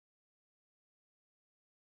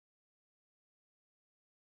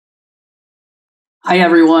Hi,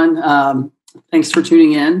 everyone. Thanks for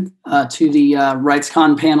tuning in to the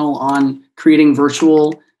RightsCon panel on creating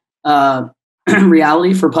virtual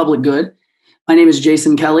reality for public good. My name is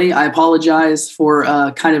Jason Kelley. I apologize for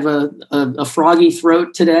kind of a froggy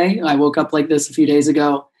throat today. I woke up like this a few days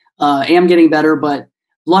ago. Am getting better, but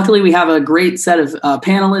luckily we have a great set of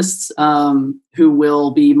panelists who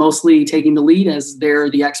will be mostly taking the lead as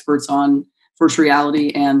they're the experts on virtual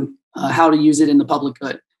reality and how to use it in the public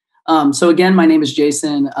good. So again, my name is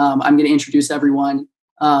Jason. I'm going to introduce everyone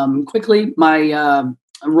quickly. My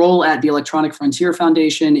role at the Electronic Frontier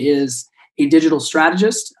Foundation is a digital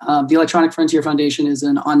strategist. The Electronic Frontier Foundation is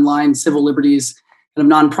an online civil liberties kind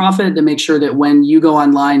of nonprofit to make sure that when you go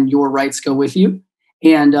online, your rights go with you.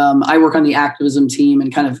 And I work on the activism team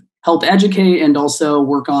and kind of help educate and also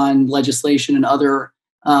work on legislation and other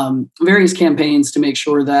various campaigns to make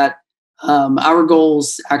sure that our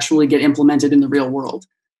goals actually get implemented in the real world.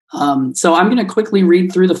 So I'm going to quickly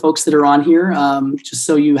read through the folks that are on here, just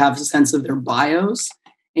so you have a sense of their bios.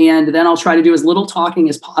 And then I'll try to do as little talking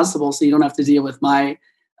as possible so you don't have to deal with my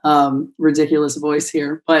ridiculous voice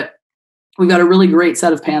here. But we've got a really great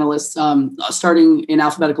set of panelists, starting in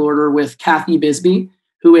alphabetical order with Kathy Bisbee,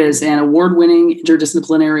 who is an award-winning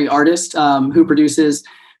interdisciplinary artist who produces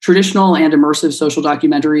traditional and immersive social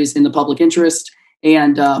documentaries in the public interest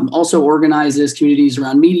and also organizes communities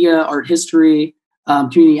around media, art history,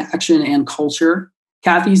 community action, and culture.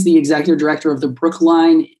 Kathy's the executive director of the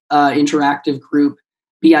Brookline Interactive Group,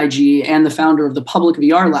 BIG, and the founder of the Public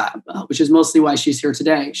VR Lab, which is mostly why she's here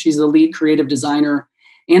today. She's the lead creative designer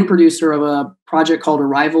and producer of a project called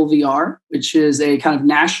Arrival VR, which is a kind of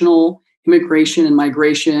national immigration and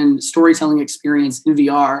migration storytelling experience in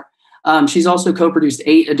VR. She's also co-produced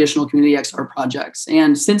 8 additional community XR projects.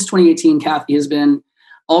 And since 2018, Kathy has been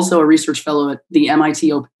also a research fellow at the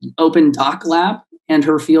MIT Open Doc Lab, and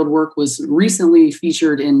her field work was recently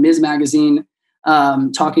featured in Ms. Magazine,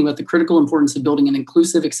 talking about the critical importance of building an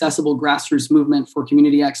inclusive, accessible grassroots movement for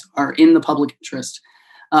community XR in the public interest.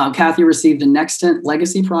 Kathy received the Nextant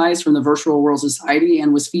Legacy Prize from the Virtual World Society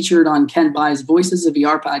and was featured on Kent Bye's Voices of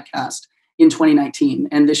VR podcast in 2019.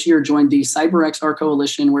 And this year joined the Cyber XR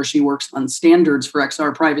Coalition, where she works on standards for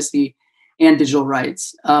XR privacy and digital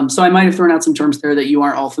rights. So I might have thrown out some terms there that you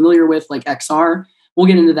aren't all familiar with, like XR. We'll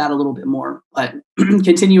get into that a little bit more. But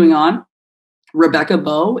continuing on, Rebecca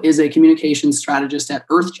Bowe is a communications strategist at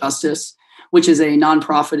Earthjustice, which is a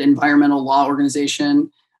nonprofit environmental law organization,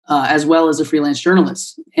 as well as a freelance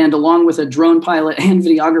journalist. And along with a drone pilot and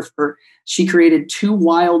videographer, she created Too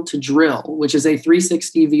Wild to Drill, which is a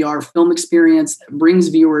 360 VR film experience that brings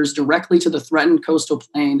viewers directly to the threatened coastal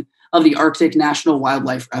plain of the Arctic National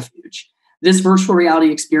Wildlife Refuge. This virtual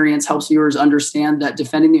reality experience helps viewers understand that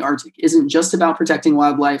defending the Arctic isn't just about protecting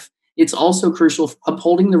wildlife. It's also crucial for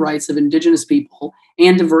upholding the rights of Indigenous people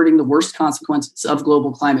and diverting the worst consequences of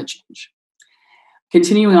global climate change.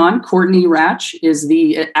 Continuing on, Courtney Radsch is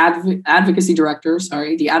the advocacy director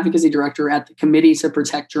at the Committee to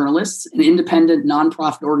Protect Journalists, an independent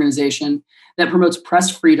nonprofit organization that promotes press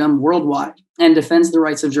freedom worldwide and defends the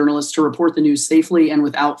rights of journalists to report the news safely and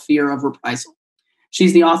without fear of reprisal.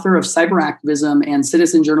 She's the author of Cyber Activism and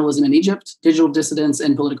Citizen Journalism in Egypt, Digital Dissidence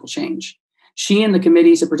and Political Change. She and the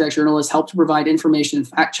Committee to Protect Journalists help to provide information and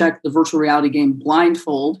fact-check the virtual reality game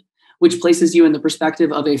Blindfold, which places you in the perspective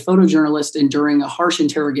of a photojournalist enduring a harsh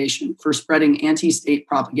interrogation for spreading anti-state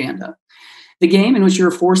propaganda. The game, in which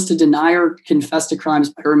you're forced to deny or confess to crimes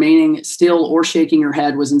by remaining still or shaking your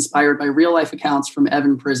head, was inspired by real-life accounts from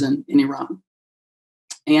Evin Prison in Iran.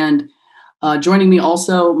 And joining me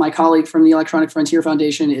also, my colleague from the Electronic Frontier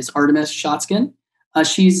Foundation is Artemis Schatzkin.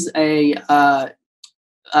 She's a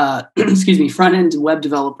front-end web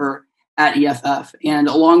developer at EFF. And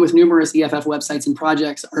along with numerous EFF websites and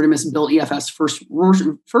projects, Artemis built EFF's first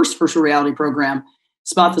virtual reality program,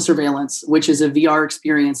 Spot the Surveillance, which is a VR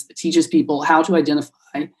experience that teaches people how to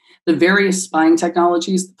identify the various spying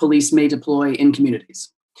technologies the police may deploy in communities.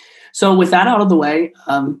 So with that out of the way,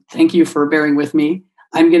 thank you for bearing with me.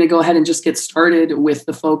 I'm going to go ahead and just get started with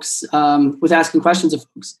the folks, with asking questions of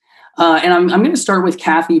folks. And I'm going to start with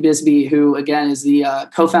Kathy Bisbee, who, again, is the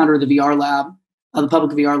co-founder of the VR Lab, the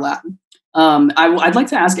Public VR Lab. I'd like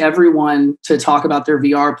to ask everyone to talk about their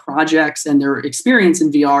VR projects and their experience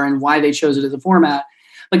in VR and why they chose it as a format.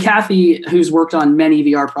 But Kathy, who's worked on many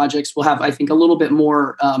VR projects, will have, I think, a little bit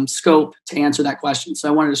more scope to answer that question. So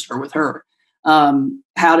I wanted to start with her. How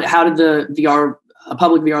did the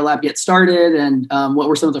Public VR Lab get started, and what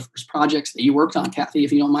were some of the first projects that you worked on, Kathy,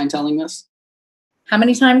 if you don't mind telling us? How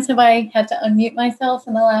many times have I had to unmute myself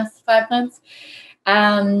in the last 5 months?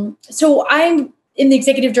 So I'm the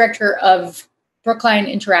executive director of Brookline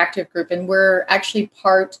Interactive Group, and we're actually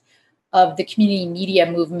part of the community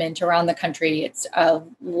media movement around the country. It's a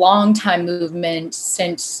long time movement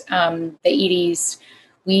since the 80s.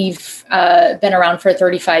 We've been around for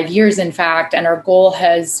 35 years, in fact, and our goal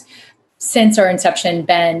has, since our inception,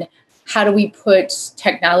 been how do we put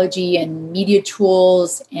technology and media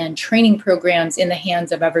tools and training programs in the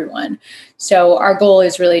hands of everyone? So our goal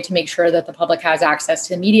is really to make sure that the public has access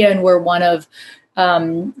to media, and we're one of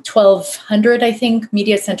 1,200, I think,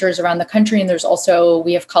 media centers around the country. And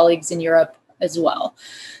we have colleagues in Europe as well.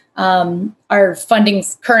 Our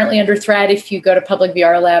funding's currently under threat. If you go to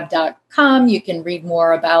publicvrlab.com, you can read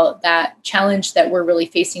more about that challenge that we're really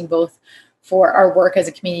facing, both for our work as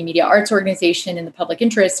a community media arts organization in the public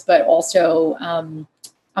interest, but also on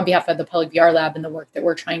behalf of the Public VR Lab and the work that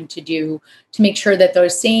we're trying to do to make sure that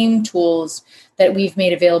those same tools that we've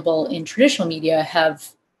made available in traditional media have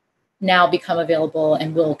now become available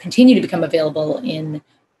and will continue to become available in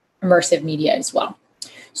immersive media as well.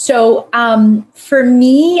 So for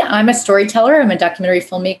me, I'm a storyteller, I'm a documentary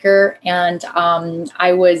filmmaker, and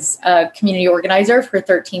I was a community organizer for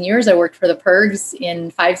 13 years. I worked for the PIRGs in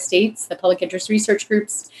 5 states, the public interest research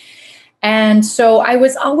groups. And so I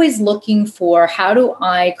was always looking for, how do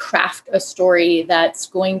I craft a story that's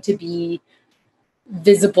going to be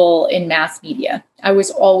visible in mass media? I was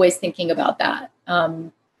always thinking about that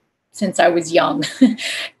since I was young.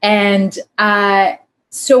 And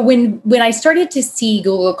so when I started to see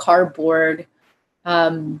Google Cardboard,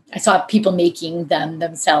 I saw people making them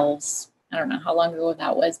themselves. I don't know how long ago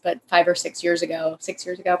that was, but 5 or 6 years ago,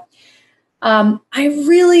 I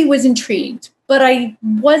really was intrigued, but I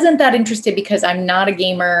wasn't that interested because I'm not a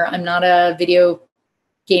gamer. I'm not a video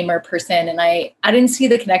gamer person. And I didn't see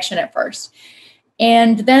the connection at first.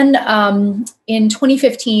 And then in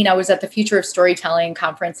 2015, I was at the Future of Storytelling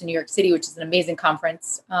conference in New York City, which is an amazing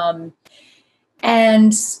conference.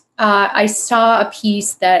 And I saw a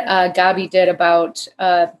piece that Gabi did about,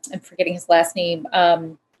 I'm forgetting his last name,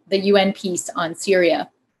 the UN piece on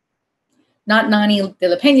Syria. Not Nani de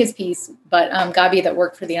la Peña's piece, but Gabi that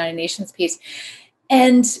worked for the United Nations piece.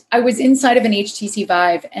 And I was inside of an HTC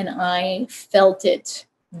Vive and I felt it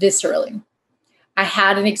viscerally. I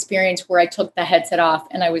had an experience where I took the headset off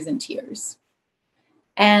and I was in tears.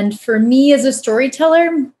 And for me as a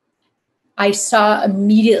storyteller, I saw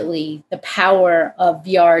immediately the power of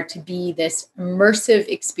VR to be this immersive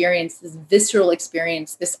experience, this visceral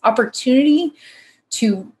experience, this opportunity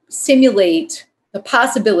to simulate the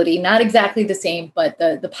possibility, not exactly the same, but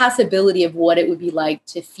the possibility of what it would be like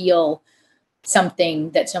to feel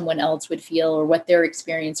something that someone else would feel, or what their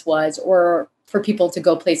experience was, or for people to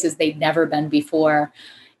go places they'd never been before.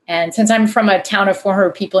 And since I'm from a town of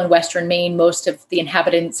 400 people in Western Maine, most of the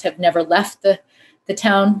inhabitants have never left the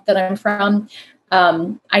town that I'm from.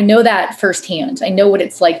 I know that firsthand. I know what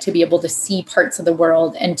it's like to be able to see parts of the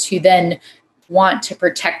world and to then want to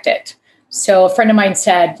protect it. So a friend of mine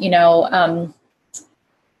said,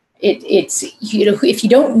 it's if you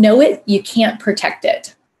don't know it, you can't protect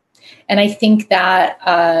it. And I think that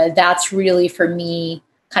that's really, for me,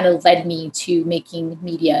 kind of led me to making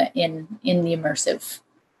media in the immersive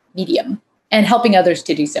medium and helping others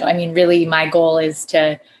to do so. I mean, really, my goal is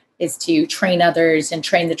to train others and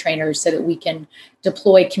train the trainers so that we can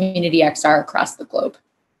deploy community XR across the globe.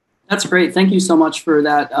 That's great. Thank you so much for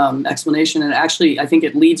that explanation. And actually, I think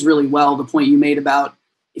it leads really well the point you made about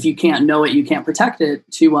if you can't know it, you can't protect it,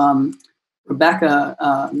 to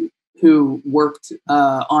Rebecca, who worked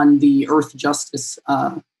on the Earthjustice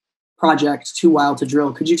project, Too Wild to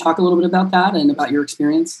Drill. Could you talk a little bit about that and about your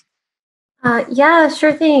experience? Yeah,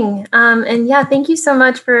 sure thing. And yeah, thank you so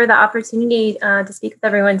much for the opportunity to speak with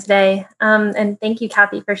everyone today. And thank you,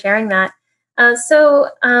 Kathy, for sharing that.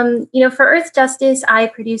 For Earthjustice, I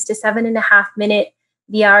produced a 7.5-minute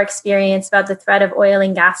VR experience about the threat of oil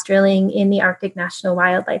and gas drilling in the Arctic National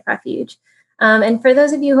Wildlife Refuge. And for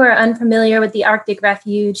those of you who are unfamiliar with the Arctic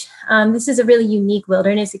Refuge, this is a really unique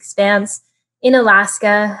wilderness expanse in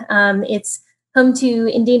Alaska. It's home to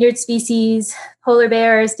endangered species, polar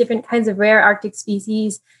bears, different kinds of rare Arctic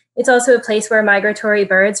species. It's also a place where migratory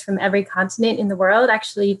birds from every continent in the world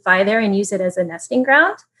actually fly there and use it as a nesting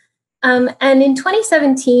ground. And in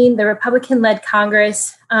 2017, the Republican-led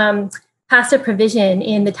Congress passed a provision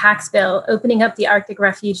in the tax bill opening up the Arctic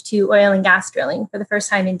Refuge to oil and gas drilling for the first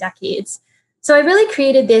time in decades. So I really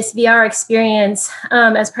created this VR experience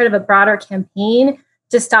as part of a broader campaign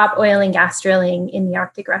to stop oil and gas drilling in the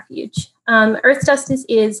Arctic Refuge. Earthjustice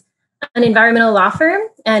is an environmental law firm,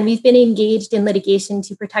 and we've been engaged in litigation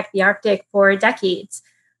to protect the Arctic for decades.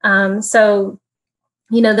 The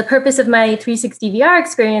purpose of my 360 VR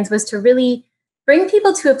experience was to really bring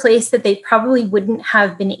people to a place that they probably wouldn't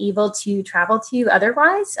have been able to travel to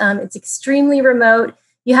otherwise. It's extremely remote.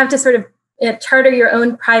 You have to sort of charter your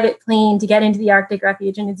own private plane to get into the Arctic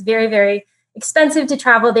Refuge, and it's very, very expensive to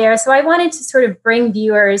travel there. So I wanted to sort of bring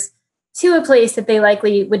viewers to a place that they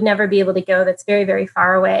likely would never be able to go that's very, very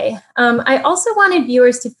far away. I also wanted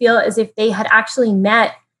viewers to feel as if they had actually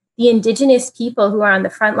met the indigenous people who are on the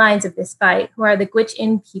front lines of this fight, who are the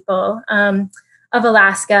Gwich'in people of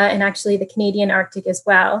Alaska and actually the Canadian Arctic as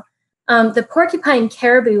well. The porcupine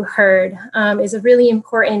caribou herd is a really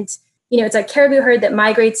important, it's a caribou herd that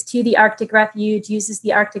migrates to the Arctic Refuge, uses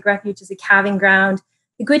the Arctic Refuge as a calving ground.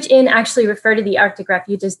 The Gwich'in actually refer to the Arctic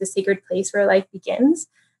Refuge as the sacred place where life begins.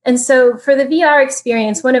 And so for the VR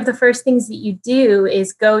experience, one of the first things that you do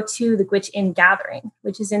is go to the Gwich'in gathering,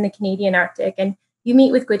 which is in the Canadian Arctic. And you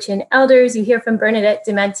meet with Gwich'in elders. You hear from Bernadette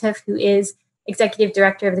Dementif, who is executive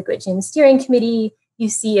director of the Gwich'in Steering Committee. You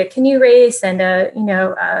see a canoe race and a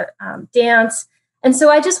dance. And so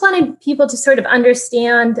I just wanted people to sort of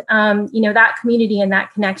understand, that community and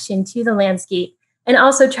that connection to the landscape, and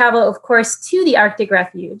also travel, of course, to the Arctic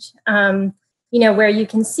Refuge, where you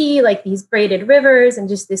can see like these braided rivers and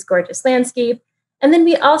just this gorgeous landscape. And then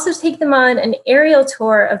we also take them on an aerial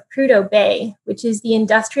tour of Prudhoe Bay, which is the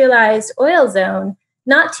industrialized oil zone,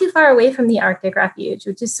 not too far away from the Arctic Refuge,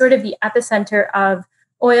 which is sort of the epicenter of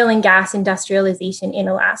oil and gas industrialization in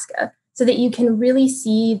Alaska, so that you can really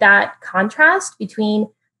see that contrast between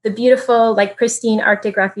the beautiful, like pristine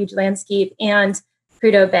Arctic Refuge landscape and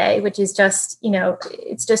Prudhoe Bay, which is just,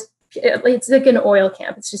 it's like an oil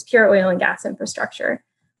camp. It's just pure oil and gas infrastructure.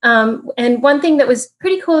 And one thing that was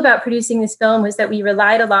pretty cool about producing this film was that we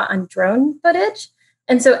relied a lot on drone footage.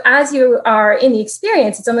 And so as you are in the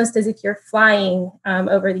experience, it's almost as if you're flying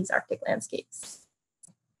over these Arctic landscapes.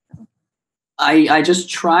 I just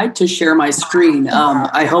tried to share my screen.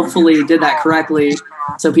 I hopefully did that correctly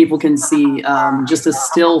so people can see just a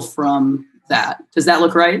still from that. Does that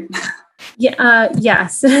look right? Yeah.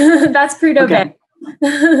 Yes, that's Prudhoe Bay.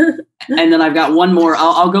 And then I've got one more.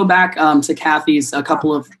 I'll go back to Kathy's, a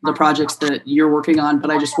couple of the projects that you're working on,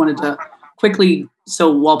 but I just wanted to quickly,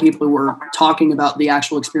 so while people were talking about the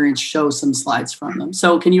actual experience, show some slides from them.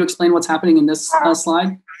 So can you explain what's happening in this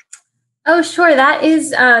slide? Oh, sure. That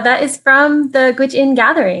is from the Gwich'in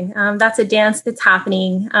gathering. That's a dance that's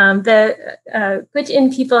happening. The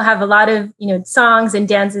Gwich'in people have a lot of songs and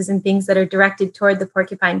dances and things that are directed toward the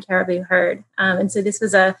porcupine caribou herd. And so this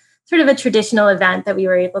was a sort of a traditional event that we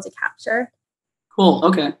were able to capture. Cool.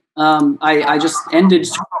 Okay. I just ended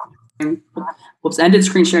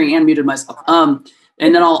screen sharing and muted myself. And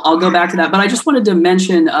then I'll go back to that. But I just wanted to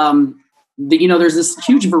mention there's this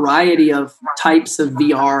huge variety of types of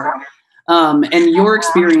VR. And your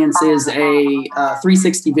experience is a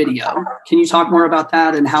 360 video. Can you talk more about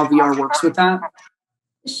that and how VR works with that?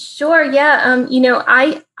 Sure. Yeah.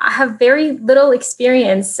 I have very little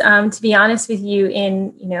experience, to be honest with you,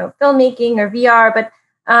 in, filmmaking or VR, but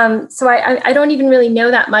so I don't even really know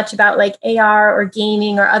that much about like AR or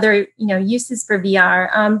gaming or other, uses for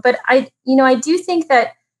VR. But I do think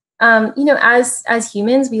that, as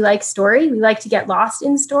humans, we like story. We like to get lost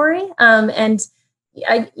in story. And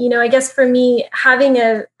I guess for me, having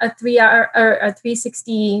a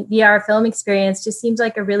 360 VR film experience just seems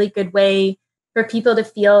like a really good way for people to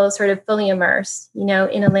feel sort of fully immersed, in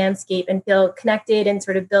a landscape and feel connected and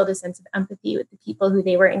sort of build a sense of empathy with the people who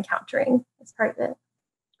they were encountering as part of it.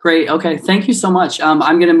 Great. Okay. Thank you so much. I'm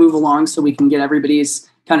going to move along so we can get everybody's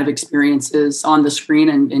kind of experiences on the screen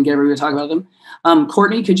and get everybody to talk about them.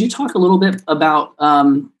 Courtney, could you talk a little bit about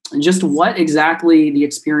just what exactly the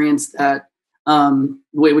experience that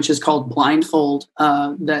which is called Blindfold,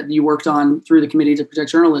 that you worked on through the Committee to Protect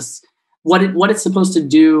Journalists, what it's supposed to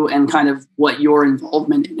do and kind of what your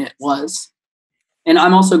involvement in it was. And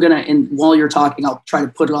I'm also going to, while you're talking, I'll try to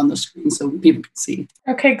put it on the screen so people can see.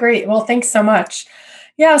 Okay, great. Well, thanks so much.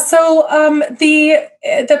 Yeah, so the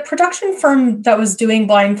production firm that was doing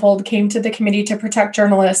Blindfold came to the Committee to Protect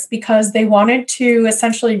Journalists because they wanted to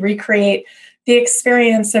essentially recreate the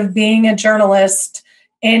experience of being a journalist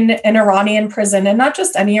in an Iranian prison, and not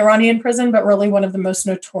just any Iranian prison, but really one of the most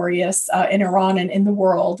notorious in Iran and in the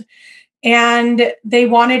world. And they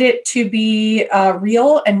wanted it to be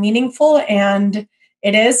real and meaningful, and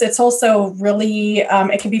it is. It's also really,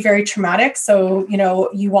 it can be very traumatic. So,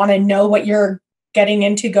 you want to know what you're getting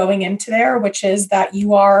into going into there, which is that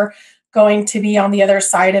you are going to be on the other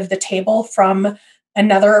side of the table from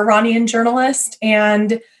another Iranian journalist.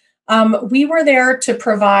 And we were there to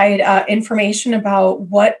provide information about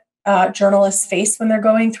what journalists face when they're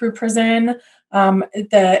going through prison,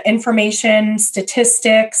 the information,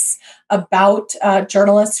 statistics about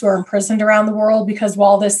journalists who are imprisoned around the world, because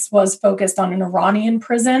while this was focused on an Iranian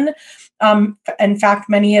prison, in fact,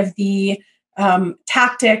 many of the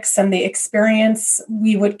tactics and the experience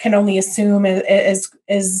can only assume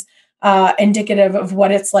is indicative of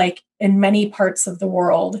what it's like in many parts of the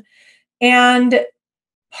world. And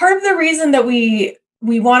part of the reason that we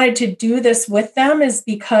wanted to do this with them is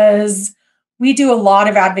because we do a lot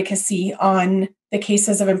of advocacy on the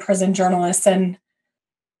cases of imprisoned journalists. And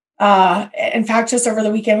in fact, just over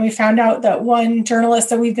the weekend, we found out that one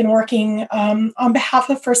journalist that we've been working on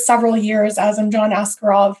behalf of for several years, Azam John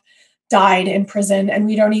Askarov, died in prison, and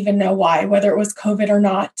we don't even know why, whether it was COVID or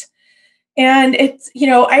not. And it's,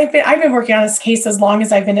 I've been working on this case as long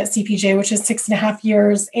as I've been at CPJ, which is 6.5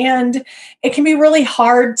 years. And it can be really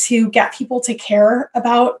hard to get people to care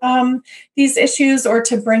about these issues, or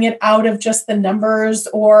to bring it out of just the numbers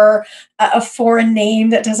or a foreign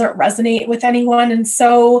name that doesn't resonate with anyone. And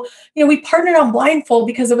so, we partnered on Blindfold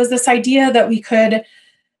because it was this idea that we could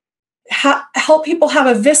help people have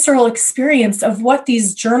a visceral experience of what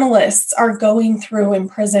these journalists are going through in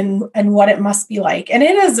prison and what it must be like. And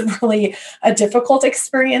it is really a difficult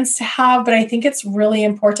experience to have, but I think it's really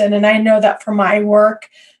important. And I know that for my work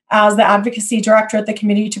as the advocacy director at the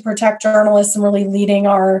Committee to Protect Journalists and really leading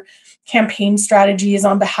our campaign strategies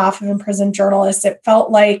on behalf of imprisoned journalists, it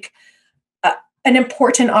felt like an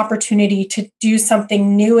important opportunity to do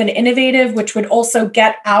something new and innovative, which would also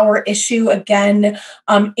get our issue again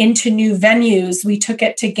into new venues. We took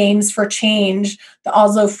it to Games for Change, the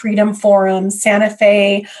Oslo Freedom Forum, Santa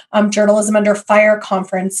Fe Journalism Under Fire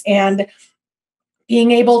Conference, and being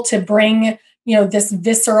able to bring this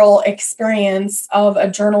visceral experience of a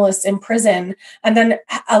journalist in prison, and then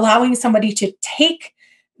allowing somebody to take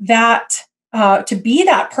that to be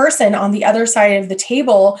that person on the other side of the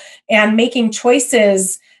table and making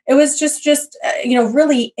choices. It was just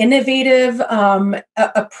really innovative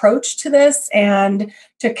approach to this, and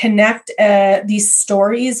to connect these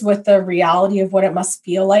stories with the reality of what it must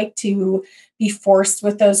feel like to be forced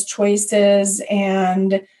with those choices.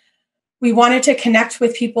 And we wanted to connect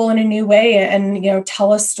with people in a new way, and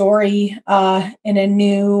tell a story in a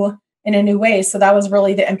new way. So that was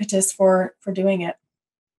really the impetus for doing it.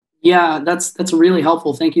 Yeah, that's really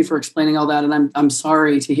helpful. Thank you for explaining all that. And I'm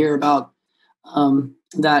sorry to hear about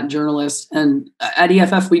that journalist. And at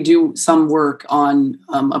EFF, we do some work on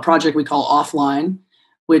a project we call Offline,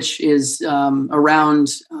 which is around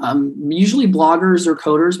usually bloggers or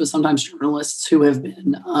coders, but sometimes journalists who have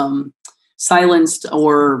been silenced,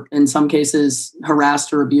 or in some cases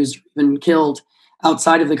harassed or abused, or even killed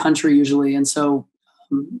outside of the country usually. And so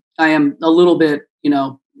I am a little bit,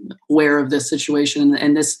 aware of this situation.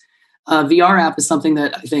 And this VR app is something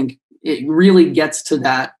that I think it really gets to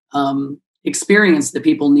that experience that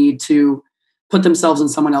people need to put themselves in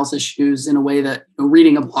someone else's shoes in a way that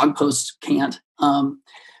reading a blog post can't.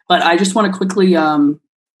 But I just want to quickly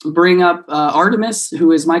bring up Artemis,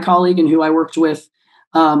 who is my colleague and who I worked with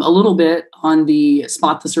a little bit on the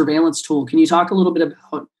Spot the Surveillance tool. Can you talk a little bit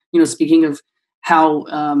about, speaking of how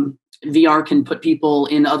VR can put people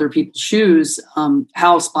in other people's shoes,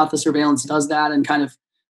 how Spot the Surveillance does that, and kind of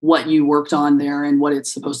what you worked on there and what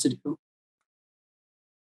it's supposed to do?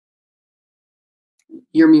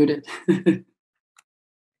 You're muted.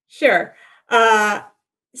 Sure. So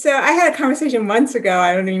I had a conversation months ago,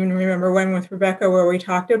 I don't even remember when, with Rebecca, where we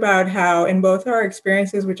talked about how in both our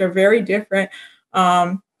experiences, which are very different,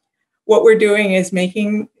 what we're doing is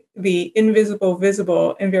making the invisible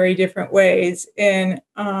visible in very different ways. In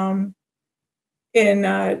Too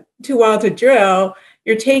Wild to Drill,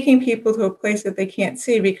 you're taking people to a place that they can't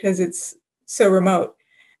see because it's so remote.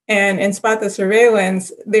 And in Spot the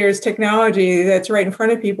Surveillance, there's technology that's right in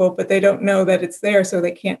front of people, but they don't know that it's there, so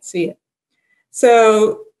they can't see it.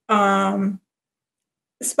 So Spot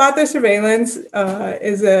the Surveillance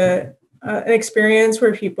is an experience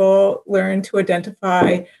where people learn to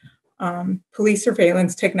identify police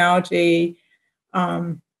surveillance technology.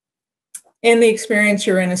 In the experience,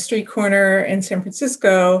 you're in a street corner in San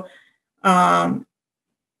Francisco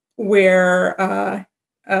where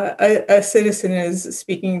a citizen is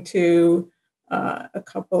speaking to a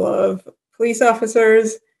couple of police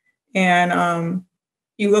officers, and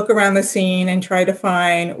you look around the scene and try to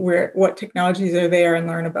find what technologies are there and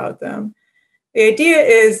learn about them. The idea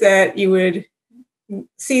is that you would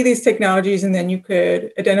see these technologies and then you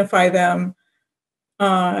could identify them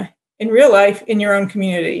in real life in your own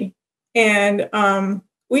community. And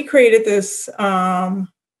we created this, I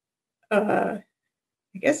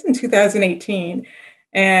guess in 2018.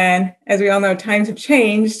 And as we all know, times have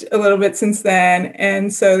changed a little bit since then.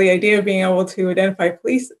 And so the idea of being able to identify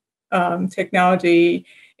police technology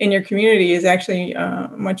in your community is actually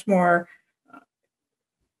much more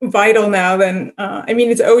vital now than, I mean,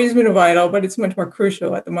 it's always been vital, but it's much more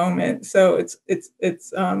crucial at the moment. So it's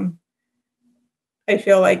I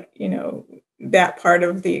feel like, you know, that part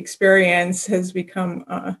of the experience has become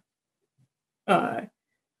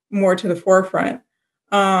more to the forefront.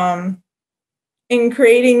 In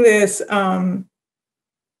creating this,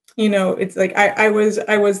 you know, it's like I was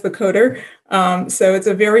the coder, so it's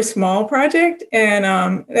a very small project,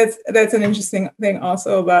 and that's an interesting thing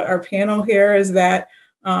also about our panel here is that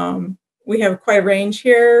we have quite a range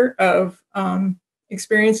here of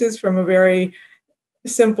experiences from a very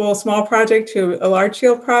simple small project to a large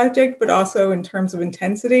scale project, but also in terms of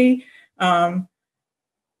intensity. Spot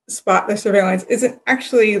the Surveillance isn't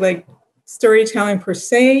actually like storytelling per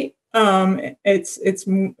se. It's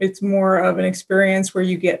more of an experience where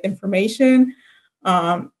you get information.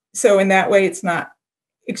 So in that way, it's not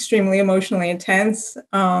extremely emotionally intense.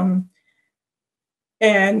 And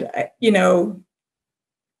you know,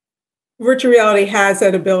 virtual reality has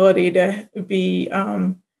that ability to be,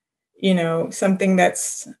 you know, something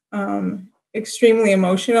that's extremely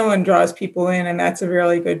emotional and draws people in, and that's a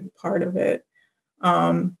really good part of it.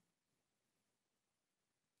 I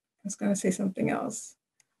was going to say something else.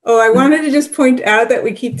 Oh, I wanted to just point out that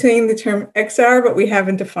we keep saying the term XR, but we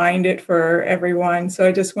haven't defined it for everyone. So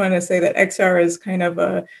I just want to say that XR is kind of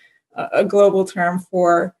a global term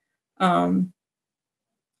for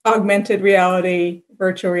augmented reality,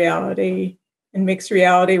 virtual reality, and mixed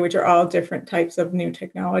reality, which are all different types of new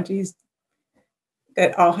technologies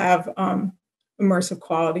that all have immersive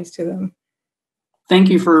qualities to them. Thank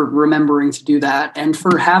you for remembering to do that and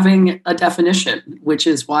for having a definition, which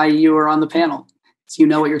is why you are on the panel. So you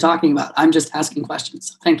know what you're talking about. I'm just asking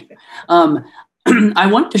questions. So thank you. I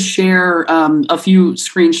want to share a few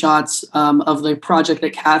screenshots of the project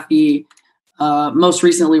that Kathy most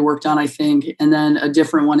recently worked on, I think, and then a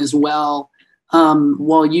different one as well.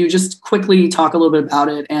 While you just quickly talk a little bit about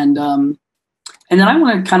it, and then I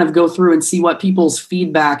want to kind of go through and see what people's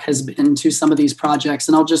feedback has been to some of these projects.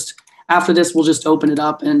 And I'll just, after this, we'll just open it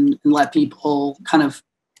up and let people kind of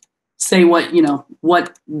say what, you know,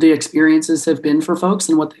 what the experiences have been for folks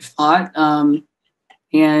and what they've thought.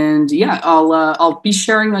 And yeah, I'll be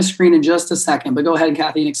sharing my screen in just a second, but go ahead,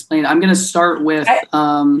 Kathy, and explain. I'm going to start with,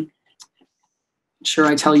 sure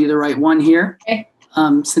I tell you the right one here. Okay.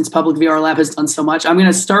 Since Public VR Lab has done so much, I'm going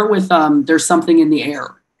to start with There's Something in the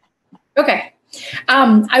Air. Okay.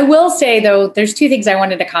 I will say, though, there's two things I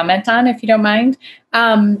wanted to comment on, if you don't mind.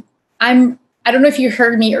 I don't know if you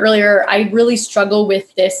heard me earlier. I really struggle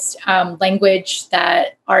with this language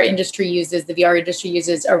that our industry uses, the VR industry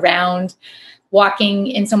uses around walking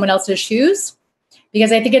in someone else's shoes,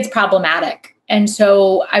 because I think it's problematic. And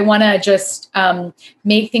so I want to just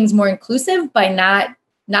make things more inclusive by not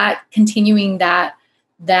continuing that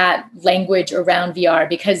language around VR,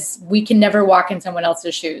 because we can never walk in someone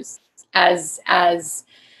else's shoes as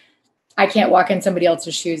I can't walk in somebody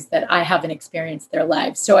else's shoes that I haven't experienced their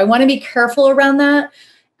lives. So I want to be careful around that.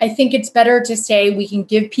 I think it's better to say we can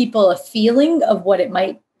give people a feeling of what it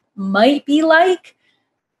might be like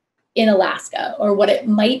in Alaska, or what it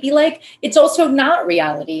might be like. It's also not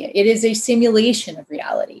reality. It is a simulation of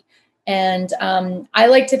reality. And I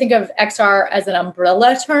like to think of XR as an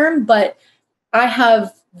umbrella term, but I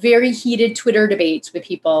have very heated Twitter debates with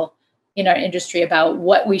people in our industry about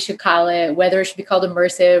what we should call it, whether it should be called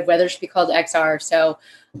immersive, whether it should be called XR. So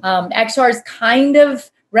XR is kind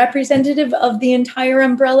of representative of the entire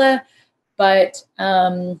umbrella, but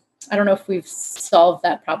I don't know if we've solved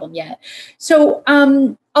that problem yet. So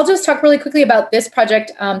I'll just talk really quickly about this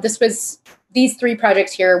project. These three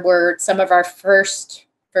projects here were some of our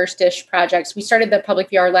first-ish projects. We started the Public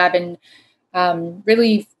VR Lab in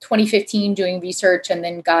really 2015 doing research, and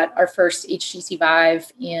then got our first HTC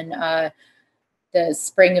Vive in the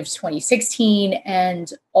spring of 2016,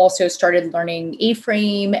 and also started learning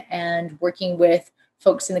A-Frame and working with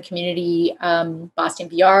folks in the community. Boston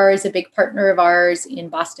VR is a big partner of ours in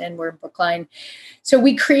Boston. We're in Brookline. So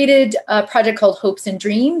we created a project called Hopes and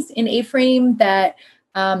Dreams in A-Frame that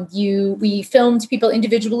we filmed people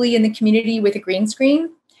individually in the community with a green screen,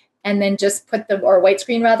 and then just put them, or white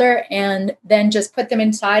screen rather, and then just put them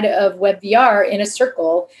inside of WebVR in a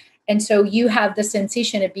circle. And so you have the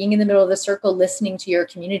sensation of being in the middle of the circle, listening to your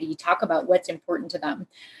community talk about what's important to them.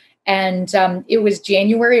 And it was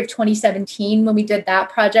January of 2017 when we did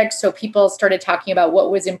that project. So people started talking about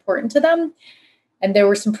what was important to them. And there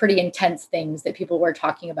were some pretty intense things that people were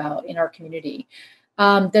talking about in our community.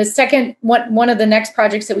 The second one of the next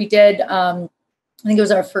projects that we did, I think it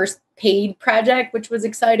was our first paid project, which was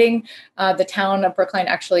exciting. The town of Brookline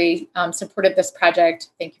actually supported this project.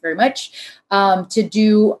 Thank you very much. To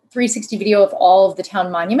do 360 video of all of the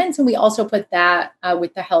town monuments. And we also put that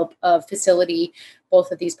with the help of Facility,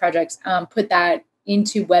 both of these projects, put that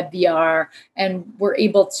into WebVR, and we're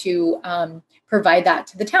able to provide that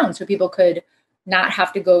to the town so people could not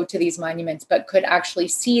have to go to these monuments, but could actually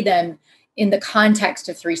see them in the context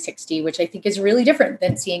of 360, which I think is really different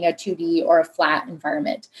than seeing a 2D or a flat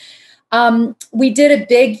environment. We did a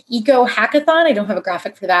big eco hackathon. I don't have a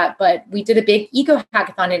graphic for that, but we did a big eco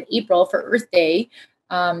hackathon in April for Earth Day.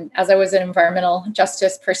 As I was an environmental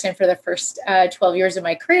justice person for the first 12 years of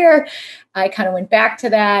my career, I kind of went back to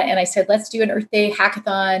that and I said, let's do an Earth Day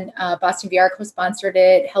hackathon. Boston VR co-sponsored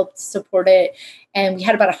it, helped support it. And we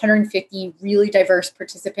had about 150 really diverse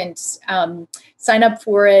participants sign up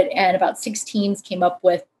for it. And about 6 teams came up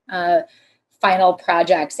with final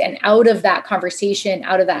projects. And out of that conversation,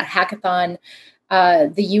 out of that hackathon,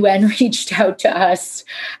 the UN reached out to us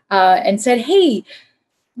and said, hey,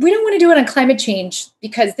 we don't want to do it on climate change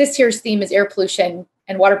because this year's theme is air pollution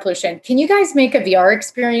and water pollution. Can you guys make a VR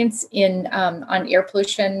experience on air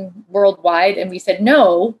pollution worldwide? And we said,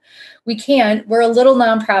 no, we can't. We're a little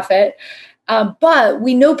nonprofit, but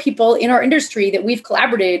we know people in our industry that we've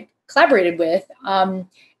collaborated with.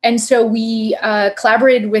 And so we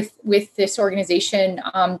collaborated with this organization.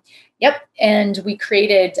 And we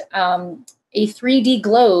created a 3D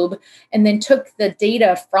globe and then took the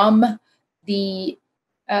data from the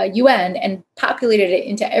UN and populated it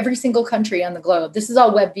into every single country on the globe. This is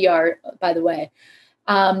all WebVR, by the way.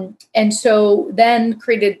 And so then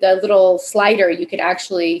created the little slider. You could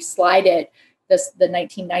actually slide it, the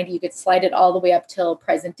 1990, you could slide it all the way up till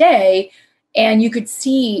present day. And you could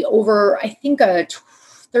see over, I think, a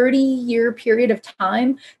 30-year period of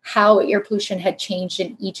time, how air pollution had changed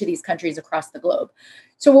in each of these countries across the globe.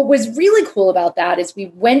 So what was really cool about that is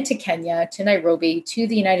we went to Kenya, to Nairobi, to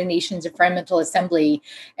the United Nations Environmental Assembly,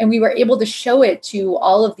 and we were able to show it to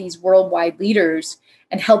all of these worldwide leaders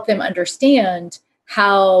and help them understand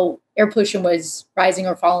how air pollution was rising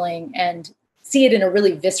or falling and see it in a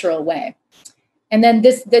really visceral way. And then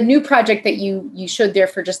the new project that you showed there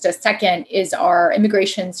for just a second is our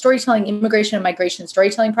immigration and migration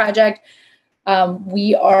storytelling project.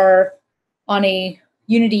 We are on a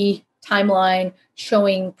Unity timeline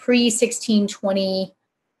showing pre-1620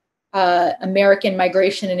 American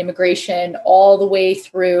migration and immigration all the way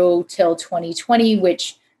through till 2020,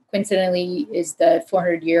 which coincidentally is the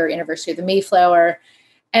 400-year anniversary of the Mayflower,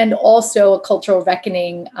 and also a cultural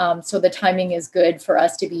reckoning. So the timing is good for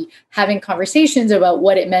us to be having conversations about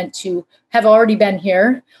what it meant to have already been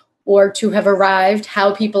here or to have arrived,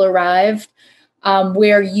 how people arrived,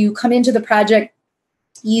 where you come into the project,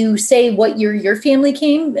 you say what year your family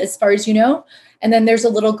came, as far as you know, and then there's a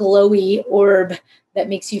little glowy orb that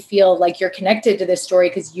makes you feel like you're connected to this story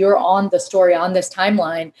because you're on the story on this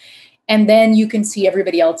timeline. And then you can see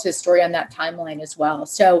everybody else's story on that timeline as well.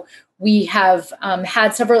 So we have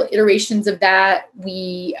had several iterations of that.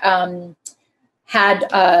 We had,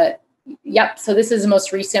 so this is the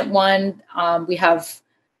most recent one. We have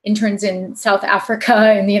interns in South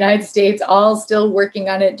Africa, in the United States, all still working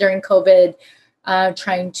on it during COVID,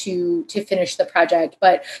 trying to finish the project.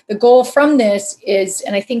 But the goal from this is,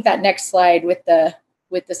 and I think that next slide with the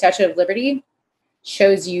Statue of Liberty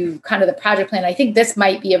shows you kind of the project plan. I think this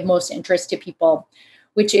might be of most interest to people,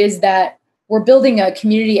 which is that we're building a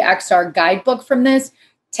community XR guidebook from this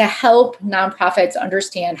to help nonprofits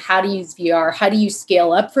understand how to use VR, how do you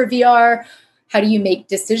scale up for VR, how do you make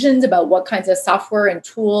decisions about what kinds of software and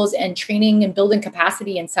tools and training and building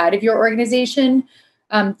capacity inside of your organization.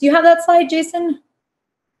 Do you have that slide, Jason?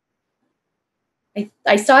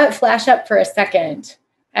 I saw it flash up for a second.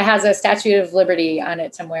 It has a Statue of Liberty on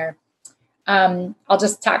it somewhere. I'll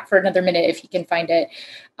just talk for another minute if you can find it.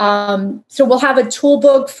 So we'll have a tool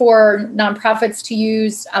book for nonprofits to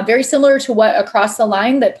use, very similar to what Across the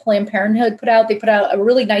Line that Planned Parenthood put out. They put out a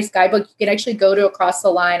really nice guidebook. You can actually go to Across the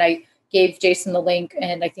Line. I gave Jason the link,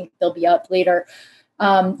 and I think they'll be up later.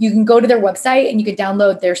 You can go to their website and you can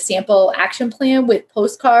download their sample action plan with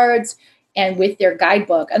postcards and with their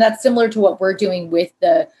guidebook. And that's similar to what we're doing with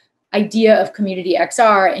the idea of Community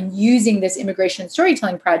XR and using this immigration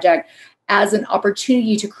storytelling project as an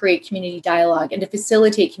opportunity to create community dialogue and to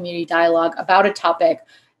facilitate community dialogue about a topic,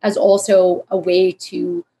 as also a way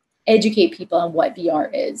to educate people on what VR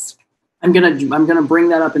is. I'm gonna bring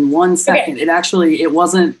that up in 1 second. Okay. It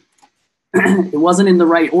wasn't in the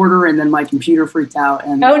right order, and then my computer freaked out.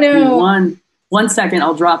 And oh no! One second,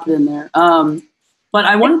 I'll drop it in there. But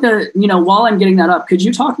I wanted to, while I'm getting that up, could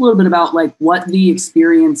you talk a little bit about like what the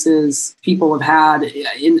experiences people have had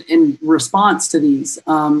in response to these?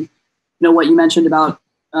 What you mentioned about,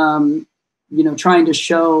 trying to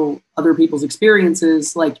show other people's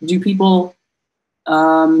experiences. Like, do people,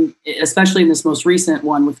 especially in this most recent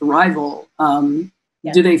one with Arrival,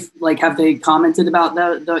 do they have they commented about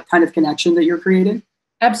the kind of connection that you're creating?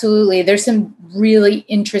 Absolutely. There's some really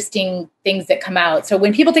interesting things that come out. So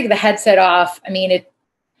when people take the headset off, I mean, it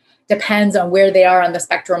depends on where they are on the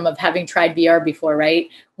spectrum of having tried VR before, right?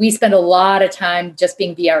 We spend a lot of time just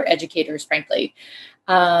being VR educators, frankly.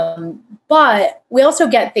 But we also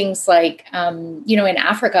get things like, in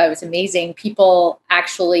Africa, it was amazing. People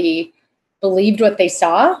actually believed what they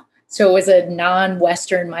saw. So it was a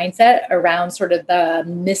non-Western mindset around sort of the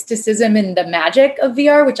mysticism and the magic of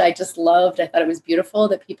VR, which I just loved. I thought it was beautiful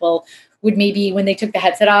that people would maybe, when they took the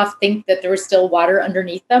headset off, think that there was still water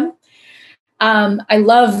underneath them. I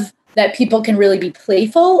love that people can really be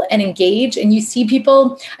playful and engage. And you see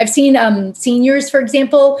people, I've seen seniors, for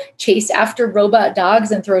example, chase after robot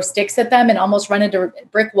dogs and throw sticks at them and almost run into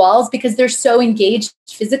brick walls because they're so engaged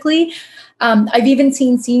physically. I've even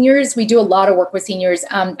seen seniors, we do a lot of work with seniors.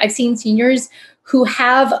 I've seen seniors who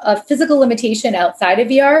have a physical limitation outside of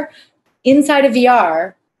VR. Inside of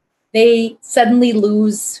VR, they suddenly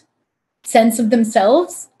lose sense of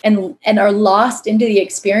themselves and are lost into the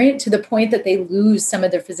experience to the point that they lose some of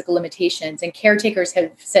their physical limitations. And caretakers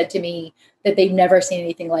have said to me that they've never seen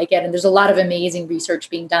anything like it. And there's a lot of amazing research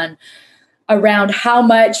being done around how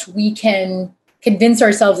much we can convince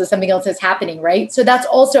ourselves that something else is happening, right? So that's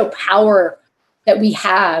also power that we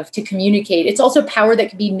have to communicate. It's also power that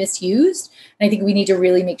can be misused. And I think we need to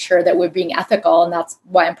really make sure that we're being ethical. And that's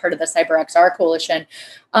why I'm part of the CyberXR Coalition.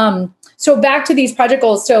 So back to these project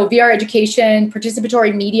goals. So VR education,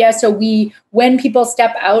 participatory media. So when people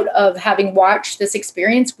step out of having watched this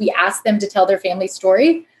experience, we ask them to tell their family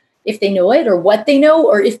story, if they know it or what they know,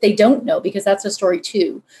 or if they don't know, because that's a story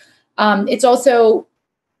too. It's also,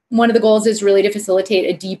 one of the goals is really to facilitate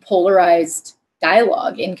a depolarized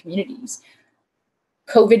dialogue in communities.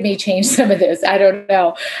 COVID may change some of this, I don't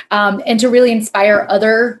know. And to really inspire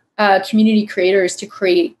other community creators to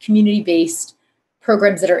create community-based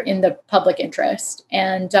programs that are in the public interest.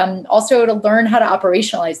 And also to learn how to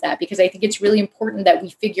operationalize that, because I think it's really important that we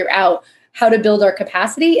figure out how to build our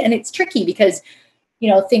capacity. And it's tricky because,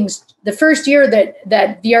 the first year that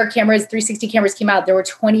VR cameras, 360 cameras came out, there were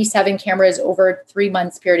 27 cameras over a 3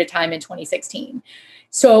 months period of time in 2016.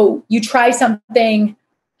 So you try something,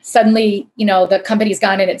 suddenly, the company's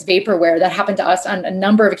gone and it's vaporware. That happened to us on a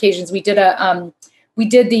number of occasions. We did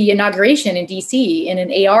the inauguration in DC in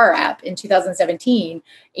an AR app in 2017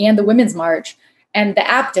 and the Women's March, and the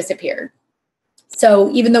app disappeared.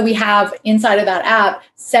 So even though we have inside of that app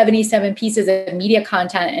 77 pieces of media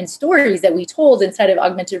content and stories that we told inside of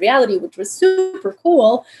augmented reality, which was super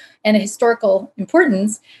cool and a historical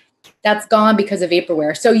importance, that's gone because of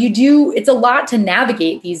vaporware. So it's a lot to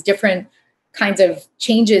navigate these different kinds of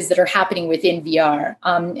changes that are happening within VR.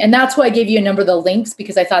 And that's why I gave you a number of the links,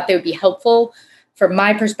 because I thought they would be helpful from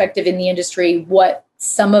my perspective in the industry, what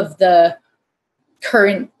some of the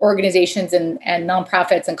current organizations and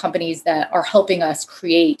nonprofits and companies that are helping us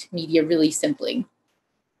create media really simply.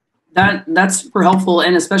 That's super helpful.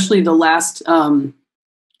 And especially the last kind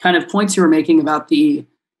of points you were making about it's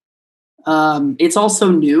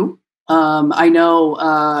also new. I know,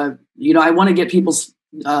 I want to get people's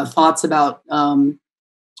thoughts about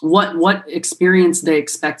what experience they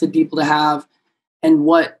expected people to have and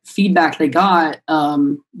what feedback they got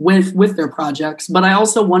with their projects. But I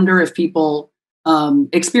also wonder if people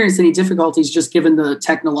experienced any difficulties just given the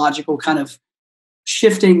technological kind of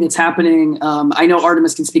shifting that's happening. I know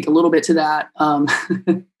Artemis can speak a little bit to that.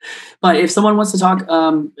 But if someone wants to talk,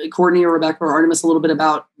 Courtney or Rebecca or Artemis, a little bit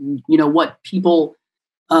about, what people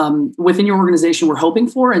within your organization were hoping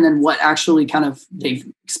for, and then what actually kind of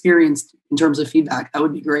they've experienced in terms of feedback, that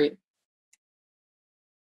would be great.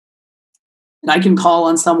 And I can call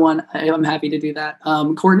on someone. I'm happy to do that.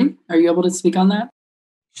 Courtney, are you able to speak on that?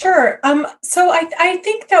 Sure. So I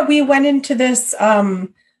think that we went into this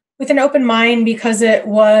with an open mind because it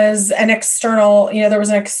was an external, there was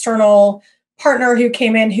an external partner who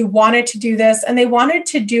came in who wanted to do this, and they wanted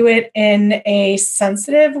to do it in a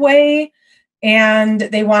sensitive way, and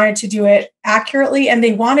they wanted to do it accurately, and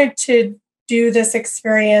they wanted to do this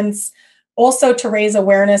experience also to raise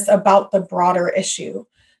awareness about the broader issue.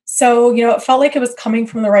 So, it felt like it was coming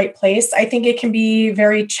from the right place. I think it can be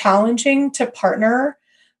very challenging to partner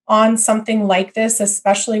on something like this,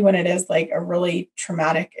 especially when it is like a really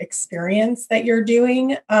traumatic experience that you're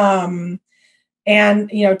doing. and,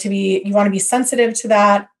 you want to be sensitive to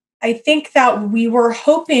that. I think that we were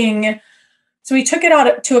hoping, so we took it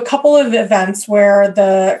out to a couple of events where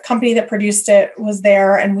the company that produced it was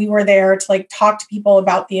there, and we were there to like talk to people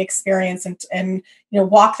about the experience and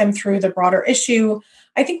walk them through the broader issue.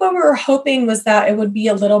 I think what we were hoping was that it would be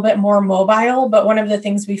a little bit more mobile, but one of the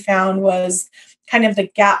things we found was kind of the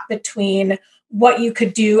gap between what you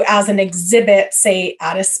could do as an exhibit, say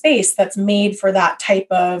at a space that's made for that type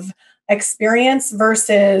of experience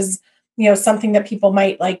versus, something that people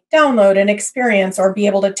might like download and experience or be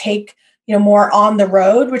able to take, more on the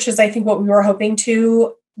road, which is, I think, what we were hoping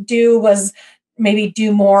to do was maybe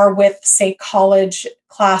do more with, say, college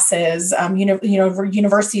classes,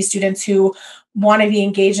 university students who want to be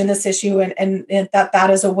engaged in this issue, and that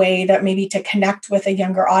is a way that maybe to connect with a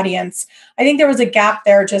younger audience. I think there was a gap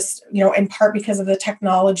there just, in part because of the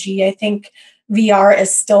technology. I think VR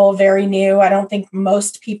is still very new. I don't think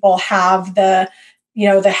most people have the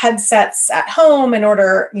headsets at home in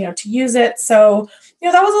order, to use it. So,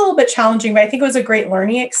 that was a little bit challenging, but I think it was a great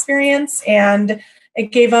learning experience. And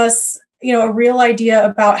it gave us, a real idea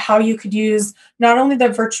about how you could use not only the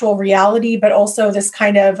virtual reality, but also this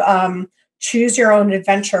kind of choose your own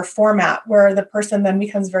adventure format where the person then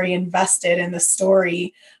becomes very invested in the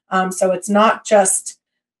story. So it's not just,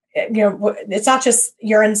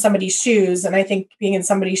 you're in somebody's shoes. And I think being in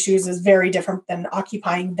somebody's shoes is very different than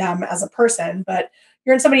occupying them as a person, but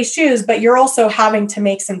you're in somebody's shoes, but you're also having to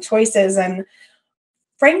make some choices. And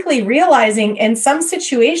frankly, realizing in some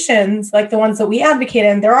situations, like the ones that we advocate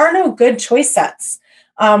in, there are no good choice sets,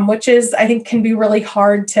 which is, I think, can be really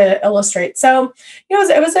hard to illustrate. So, it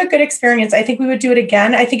was a good experience. I think we would do it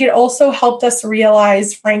again. I think it also helped us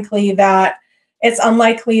realize, frankly, that it's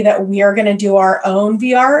unlikely that we are going to do our own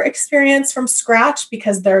VR experience from scratch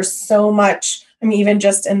because there's so much, even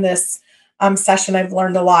just in this session, I've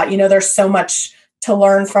learned a lot. There's so much to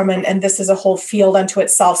learn from, and this is a whole field unto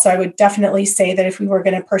itself. So I would definitely say that if we were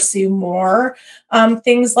going to pursue more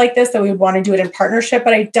things like this, that we would want to do it in partnership.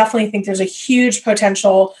 But I definitely think there's a huge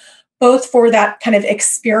potential both for that kind of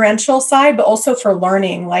experiential side, but also for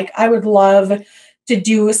learning. Like I would love to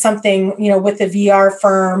do something, with the VR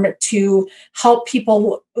firm to help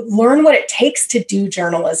people learn what it takes to do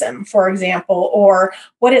journalism, for example, or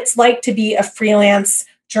what it's like to be a freelance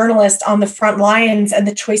journalist on the front lines and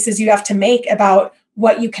the choices you have to make about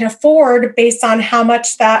what you can afford based on how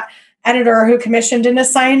much that editor who commissioned an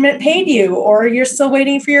assignment paid you, or you're still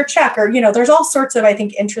waiting for your check, or, there's all sorts of, I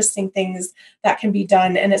think, interesting things that can be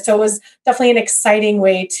done. And so it was definitely an exciting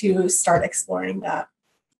way to start exploring that.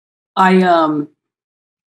 I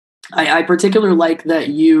particularly like that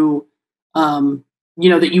you,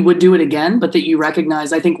 that you would do it again, but that you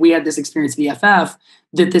recognize, I think we had this experience at EFF,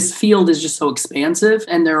 that this field is just so expansive,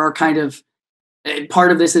 and there are kind of,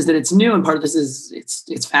 part of this is that it's new, and part of this is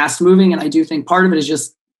it's fast moving. And I do think part of it is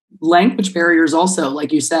just language barriers also,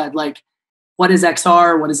 like you said, like what is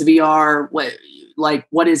XR, what is VR,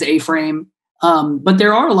 what is A-frame? But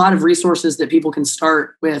there are a lot of resources that people can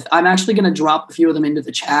start with. I'm actually going to drop a few of them into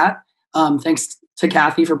the chat. Thanks to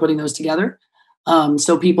Kathy for putting those together.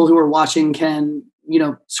 So people who are watching can,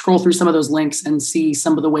 scroll through some of those links and see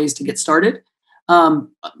some of the ways to get started. I'm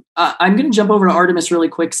going to jump over to Artemis really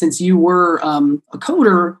quick, since you were a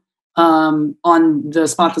coder on the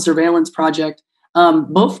Spot the Surveillance project.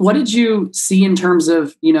 Both, what did you see in terms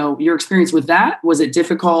of, your experience with that? Was it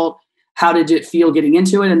difficult? How did it feel getting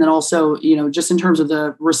into it? And then also, just in terms of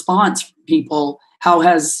the response from people, how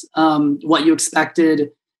has what you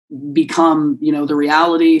expected become, the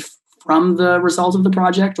reality from the result of the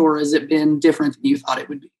project, or has it been different than you thought it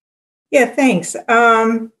would be? Yeah, thanks.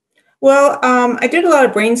 I did a lot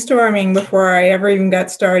of brainstorming before I ever even got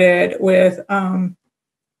started with a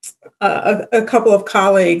couple of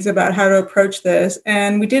colleagues about how to approach this.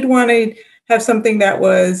 And we did want to have something that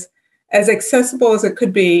was as accessible as it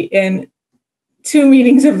could be in two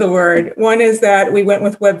meanings of the word. One is that we went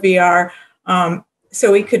with WebVR,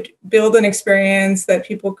 so we could build an experience that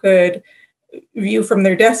people could view from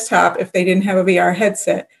their desktop if they didn't have a VR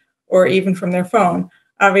headset, or even from their phone.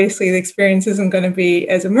 Obviously, the experience isn't going to be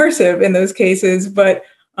as immersive in those cases, but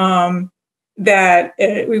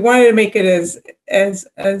we wanted to make it as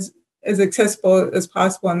accessible as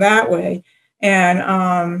possible in that way.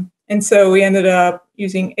 And so we ended up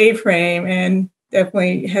using A-frame, and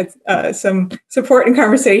definitely had some support and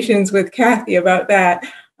conversations with Kathy about that,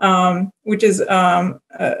 which is a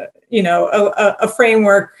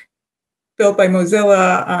framework built by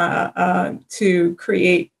Mozilla to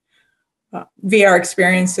create VR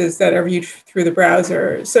experiences that are viewed through the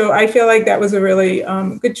browser. So I feel like that was a really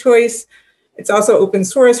good choice. It's also open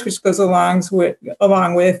source, which goes along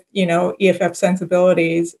with EFF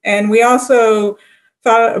sensibilities. And we also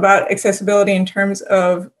thought about accessibility in terms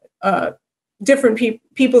of different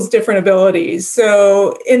people's different abilities.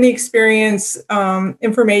 So in the experience,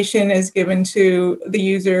 information is given to the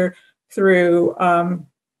user through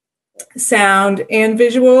sound and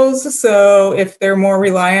visuals. So if they're more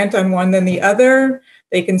reliant on one than the other,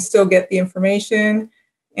 they can still get the information.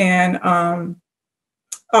 And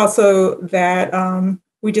also that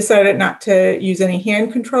we decided not to use any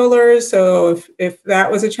hand controllers. So if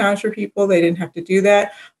that was a challenge for people, they didn't have to do that.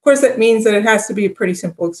 Of course, that means that it has to be a pretty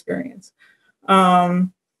simple experience.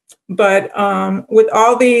 But with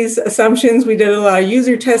all these assumptions, we did a lot of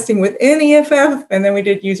user testing within EFF, and then we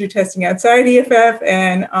did user testing outside EFF.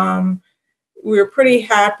 And we were pretty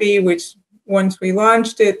happy, which once we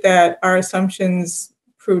launched it, that our assumptions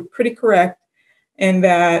proved pretty correct, and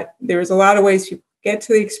that there was a lot of ways people get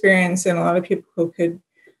to the experience and a lot of people who could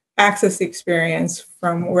access the experience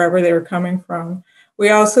from wherever they were coming from. We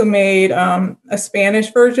also made a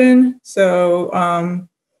Spanish version. So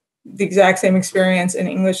the exact same experience in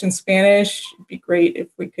English and Spanish. It'd be great if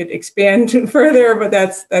we could expand further, but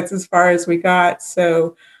that's as far as we got.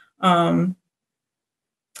 So I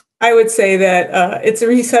would say that its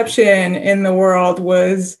reception in the world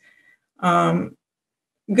was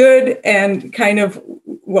good and kind of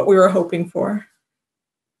what we were hoping for.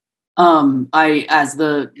 I, as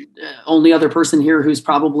the only other person here who's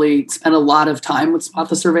probably spent a lot of time with Spot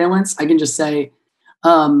the Surveillance, I can just say,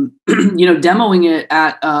 demoing it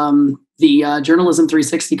at the Journalism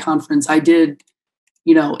 360 conference, I did,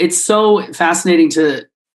 it's so fascinating to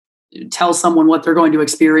tell someone what they're going to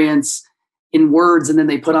experience in words, and then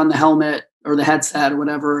they put on the helmet or the headset or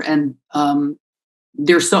whatever. And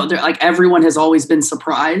they're like, everyone has always been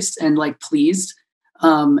surprised and like pleased.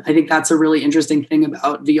 I think that's a really interesting thing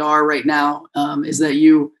about VR right now, is that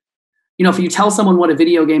if you tell someone what a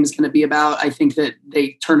video game is going to be about, I think that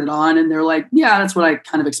they turn it on and they're like, yeah, that's what I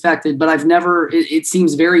kind of expected. But it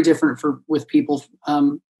seems very different with people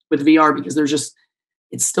with VR, because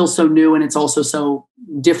it's still so new, and it's also so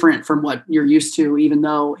different from what you're used to, even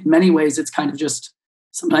though in many ways it's kind of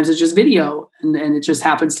sometimes it's just video and it just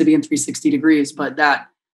happens to be in 360 degrees. But that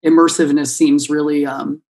immersiveness seems really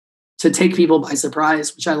to take people by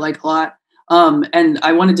surprise, which I like a lot. And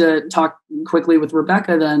I wanted to talk quickly with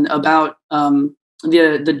Rebecca then about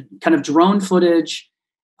the kind of drone footage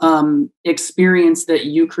experience that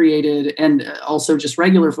you created, and also just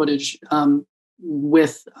regular footage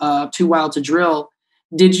with Too Wild to Drill.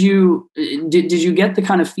 Did you get the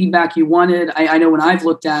kind of feedback you wanted? I know when I've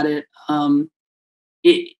looked at it,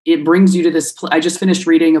 it brings you to this. I just finished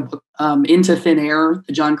reading a book, Into Thin Air,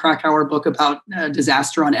 the John Krakauer book about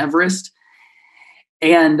disaster on Everest,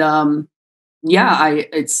 and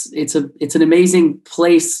it's an amazing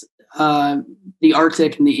place, the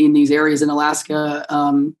Arctic and in these areas in Alaska,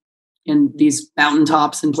 in these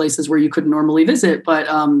mountaintops and places where you couldn't normally visit. But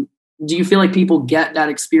do you feel like people get that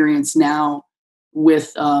experience now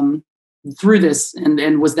with through this,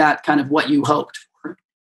 and was that kind of what you hoped for?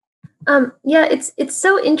 It's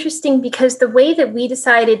so interesting, because the way that we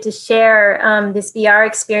decided to share this VR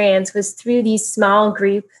experience was through these small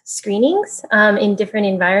group screenings in different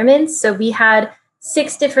environments. So we had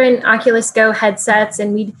 6 different Oculus Go headsets,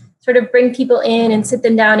 and we'd sort of bring people in and sit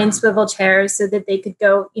them down in swivel chairs so that they could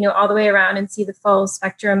go, all the way around and see the full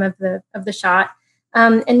spectrum of the shot.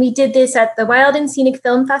 And we did this at the Wild and Scenic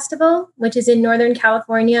Film Festival, which is in Northern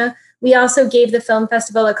California. We also gave the film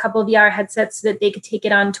festival a couple of VR headsets so that they could take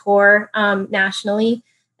it on tour nationally.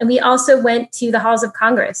 And we also went to the halls of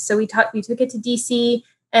Congress. So we took it to DC,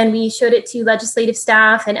 and we showed it to legislative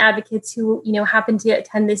staff and advocates who, happened to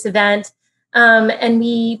attend this event. And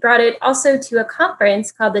we brought it also to a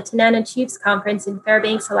conference called the Tanana Chiefs Conference in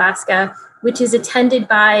Fairbanks, Alaska, which is attended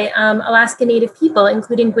by Alaska Native people,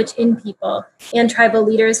 including Gwich'in people and tribal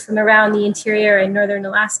leaders from around the interior and northern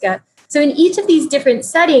Alaska. So in each of these different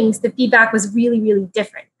settings, the feedback was really, really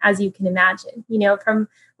different, as you can imagine. From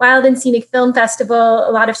Wild and Scenic Film Festival,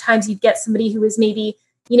 a lot of times you'd get somebody who was maybe,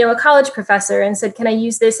 a college professor and said, can I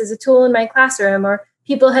use this as a tool in my classroom? Or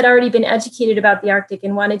people had already been educated about the Arctic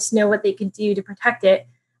and wanted to know what they could do to protect it.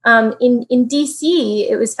 In DC,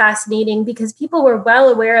 it was fascinating because people were well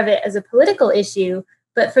aware of it as a political issue,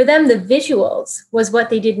 but for them, the visuals was what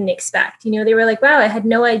they didn't expect. They were like, wow, I had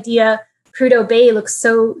no idea Prudhoe Bay looks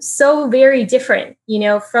so very different,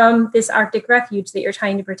 from this Arctic refuge that you're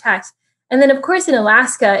trying to protect. And then, of course, in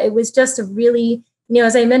Alaska, it was just a really,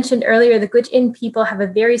 as I mentioned earlier, the Gwich'in people have a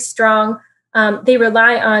very strong, they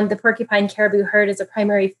rely on the porcupine caribou herd as a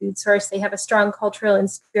primary food source. They have a strong cultural and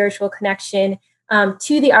spiritual connection.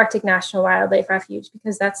 to the Arctic National Wildlife Refuge,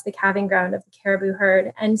 because that's the calving ground of the caribou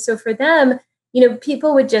herd. And so for them,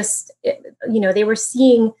 people would just, they were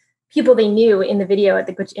seeing people they knew in the video at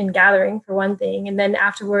the Gwich'in gathering, for one thing. And then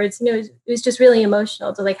afterwards, it was just really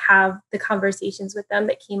emotional to have the conversations with them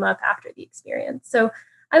that came up after the experience. So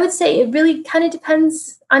I would say it really kind of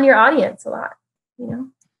depends on your audience a lot,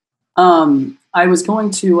 I was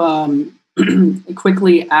going to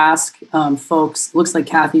quickly ask folks, looks like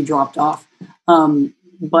Kathy dropped off,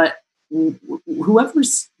 but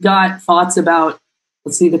whoever's got thoughts about,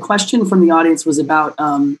 let's see, the question from the audience was about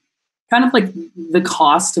kind of the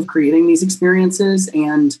cost of creating these experiences,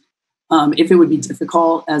 and if it would be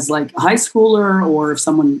difficult as a high schooler, or if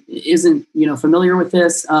someone isn't familiar with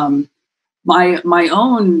this. My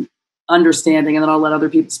own understanding, and then I'll let other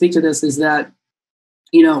people speak to this, is that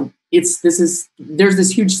there's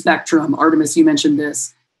this huge spectrum. Artemis, you mentioned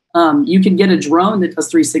this. You can get a drone that does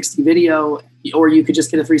 360 video, or you could just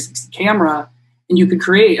get a 360 camera, and you could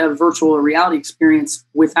create a virtual reality experience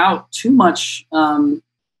without too much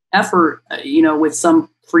effort, with some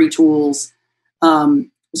free tools.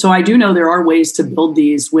 So I do know there are ways to build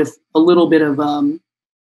these with a little bit of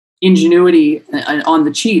ingenuity on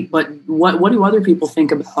the cheap, but what do other people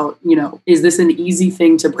think about, is this an easy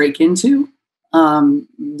thing to break into?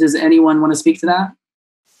 Does anyone want to speak to that?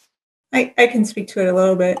 I can speak to it a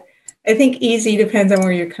little bit. I think easy depends on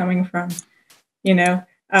where you're coming from. If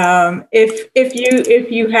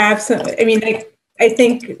you have some, I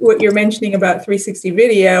think what you're mentioning about 360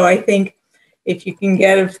 video, I think if you can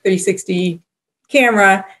get a 360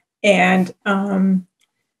 camera and,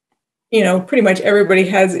 pretty much everybody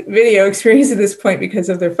has video experience at this point because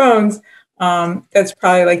of their phones, that's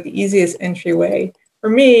probably the easiest entryway. For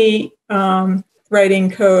me,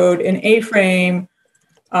 writing code in A-frame,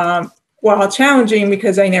 while challenging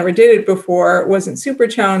because I never did it before, wasn't super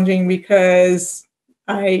challenging because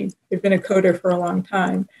I've been a coder for a long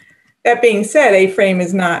time. That being said, A-frame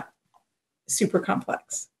is not super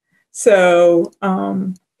complex. So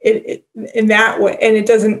it in that way, and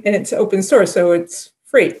it's open source, so it's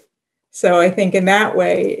free. So I think in that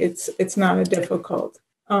way, it's not a difficult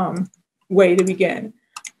way to begin.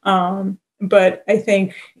 But I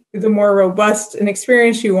think the more robust an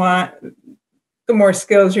experience you want, the more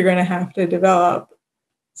skills you're going to have to develop.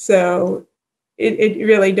 So it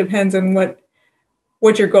really depends on what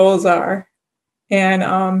your goals are. And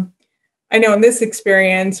I know in this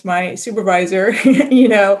experience, my supervisor,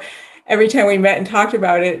 every time we met and talked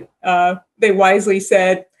about it, they wisely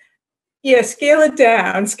said, yeah, scale it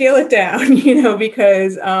down,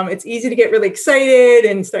 because it's easy to get really excited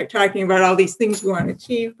and start talking about all these things we want to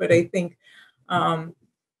achieve. But I think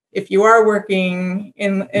if you are working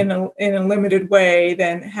in a limited way,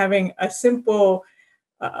 then having a simple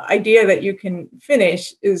idea that you can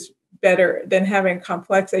finish is better than having a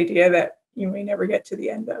complex idea that you may never get to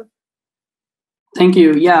the end of. Thank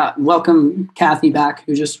you. Yeah. Welcome, Kathy, back,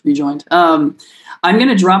 who just rejoined. I'm going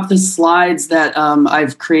to drop the slides that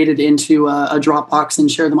I've created into a Dropbox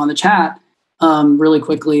and share them on the chat really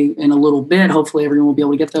quickly in a little bit. Hopefully everyone will be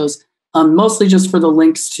able to get those, mostly just for the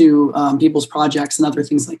links to people's projects and other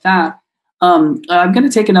things like that. I'm going to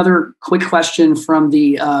take another quick question from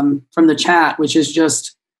the chat, which is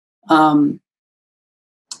just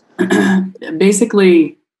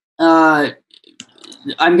basically,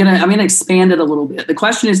 I'm gonna expand it a little bit. The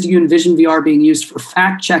question is, do you envision VR being used for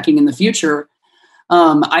fact checking in the future?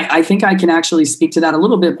 I think I can actually speak to that a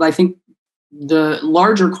little bit, but I think the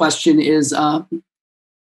larger question is, are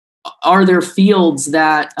there fields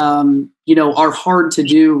that are hard to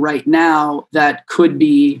do right now that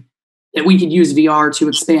we could use VR to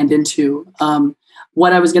expand into?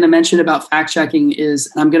 What I was going to mention about fact checking is,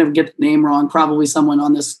 and I'm going to get the name wrong, probably someone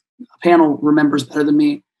on this panel remembers better than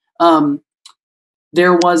me.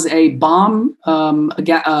 There was a bomb,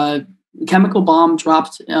 a chemical bomb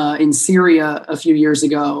dropped in Syria a few years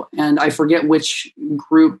ago, and I forget which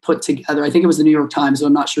group put together. I think it was the New York Times, so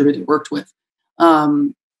I'm not sure who they worked with.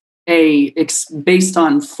 Based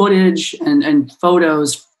on footage and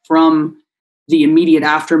photos from the immediate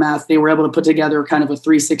aftermath, they were able to put together kind of a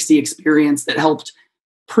 360 experience that helped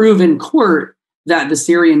prove in court that the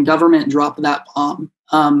Syrian government dropped that bomb.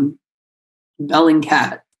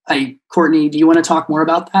 Bellingcat. Courtney, do you want to talk more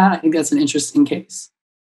about that? I think that's an interesting case.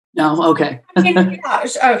 No? Okay.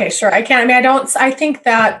 Okay, sure. I can. I think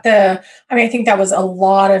that was a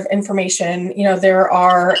lot of information. There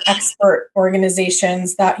are expert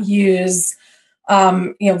organizations that use,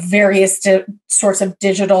 various sorts of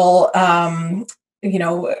digital, data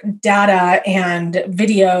and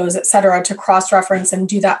videos, et cetera, to cross-reference and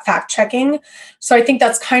do that fact checking. So I think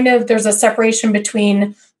that's there's a separation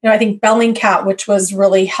between I think Bellingcat, which was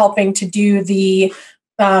really helping to do the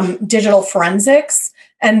digital forensics,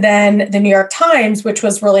 and then the New York Times, which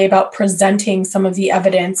was really about presenting some of the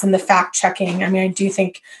evidence and the fact checking. I mean, I do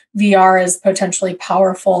think VR is potentially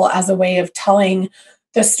powerful as a way of telling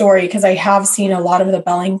the story, because I have seen a lot of the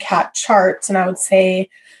Bellingcat charts, and I would say,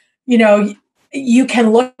 you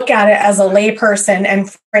can look at it as a layperson,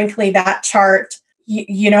 and frankly, that chart,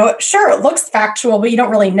 sure, it looks factual, but you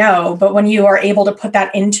don't really know. But when you are able to put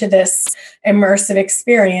that into this immersive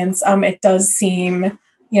experience, it does seem,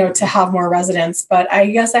 to have more resonance. But I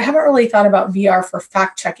guess I haven't really thought about VR for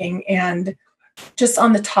fact checking. And just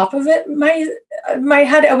on the top of it, my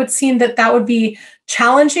head, I would seem that would be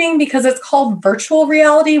challenging, because it's called virtual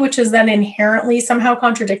reality, which is then inherently somehow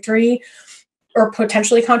contradictory or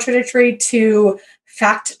potentially contradictory to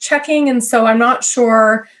fact checking. And so I'm not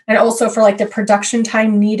sure, and also for like the production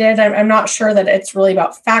time needed, I'm not sure that it's really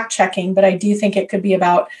about fact checking, but I do think it could be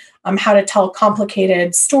about how to tell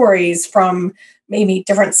complicated stories from maybe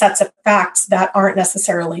different sets of facts that aren't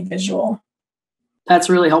necessarily visual. That's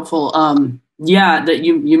really helpful. Yeah, that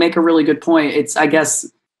you make a really good point. It's, I guess,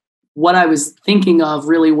 what I was thinking of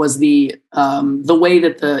really was the way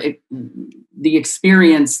that the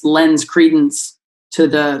experience lends credence to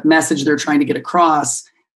the message they're trying to get across,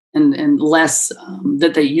 and less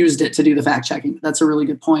that they used it to do the fact checking. That's a really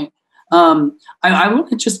good point. I want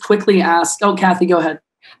to just quickly ask. Oh, Kathy, go ahead.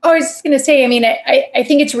 Oh, I was just going to say, I mean, I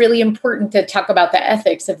think it's really important to talk about the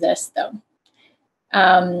ethics of this, though.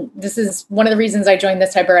 This is one of the reasons I joined the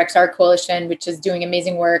CyberXR Coalition, which is doing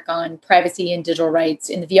amazing work on privacy and digital rights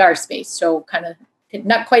in the VR space. So kind of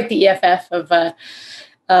not quite the EFF of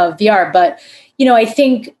VR, but, I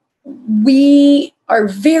think we are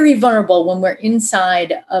very vulnerable when we're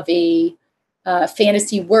inside of a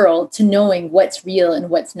fantasy world to knowing what's real and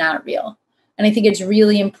what's not real. And I think it's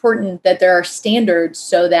really important that there are standards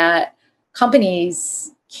so that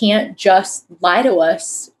companies can't just lie to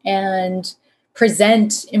us and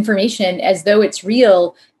present information as though it's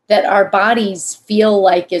real that our bodies feel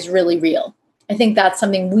like is really real. I think that's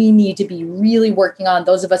something we need to be really working on,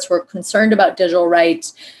 those of us who are concerned about digital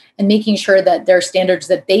rights, and making sure that there are standards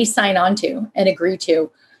that they sign on to and agree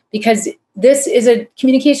to, because this is a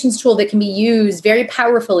communications tool that can be used very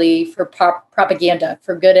powerfully for propaganda,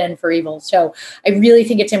 for good and for evil. So I really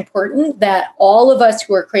think it's important that all of us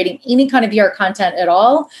who are creating any kind of VR content at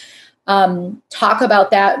all talk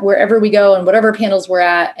about that wherever we go and whatever panels we're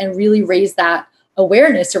at, and really raise that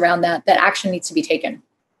awareness around that action needs to be taken.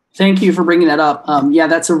 Thank you for bringing that up. Yeah,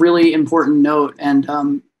 that's a really important note. And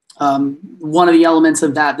one of the elements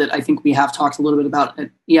of that I think we have talked a little bit about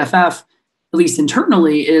at EFF, at least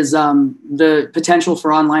internally, is the potential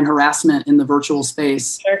for online harassment in the virtual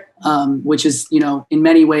space, sure. Which is, in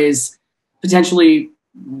many ways, potentially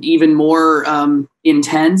even more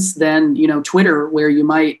intense than, Twitter, where you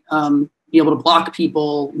might be able to block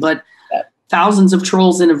people, but thousands of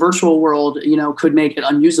trolls in a virtual world, could make it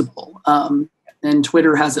unusable. And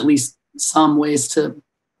Twitter has at least some ways to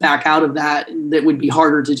back out of that would be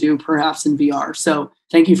harder to do perhaps in VR. So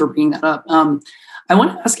thank you for bringing that up. I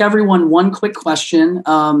want to ask everyone one quick question,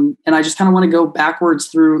 and I just kind of want to go backwards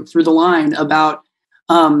through the line about,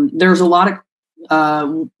 there's a lot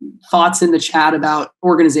of thoughts in the chat about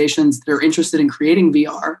organizations that are interested in creating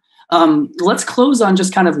VR. Let's close on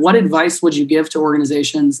just kind of what advice would you give to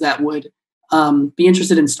organizations that would be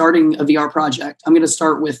interested in starting a VR project? I'm going to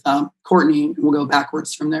start with Courtney, and we'll go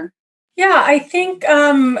backwards from there. Yeah, I think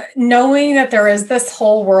knowing that there is this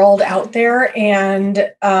whole world out there,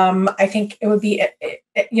 and I think it would be,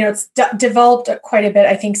 it's developed quite a bit,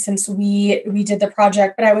 I think, since we did the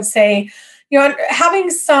project. But I would say, having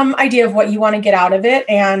some idea of what you want to get out of it,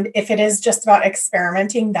 and if it is just about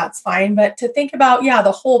experimenting, that's fine. But to think about,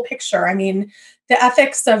 the whole picture. I mean, the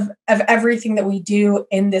ethics of everything that we do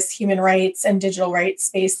in this human rights and digital rights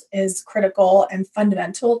space is critical and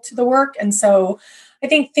fundamental to the work. And so I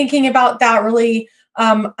think thinking about that, really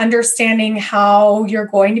understanding how you're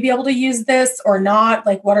going to be able to use this or not,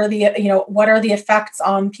 like what are the effects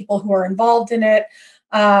on people who are involved in it.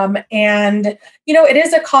 And, it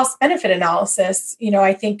is a cost benefit analysis.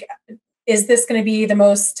 I think, is this going to be the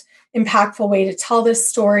most impactful way to tell this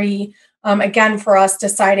story? Again, for us,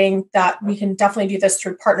 deciding that we can definitely do this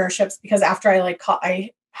through partnerships, because after I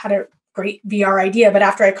had a great VR idea, but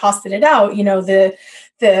after I costed it out,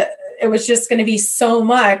 it was just going to be so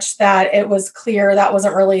much that it was clear that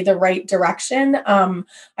wasn't really the right direction. I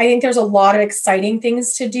think there's a lot of exciting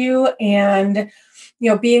things to do, and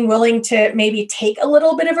being willing to maybe take a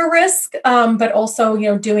little bit of a risk, but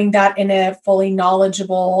also doing that in a fully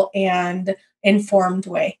knowledgeable and informed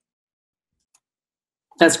way.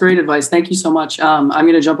 That's great advice. Thank you so much. I'm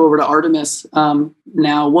going to jump over to Artemis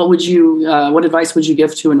now. What advice would you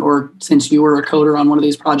give to an org since you were a coder on one of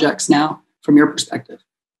these projects now, from your perspective?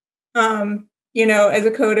 You know, as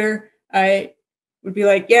a coder, I would be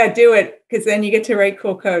like, yeah, do it, because then you get to write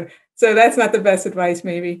cool code. So that's not the best advice,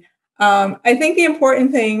 maybe. I think the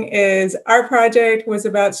important thing is our project was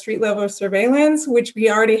about street level surveillance, which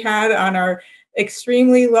we already had on our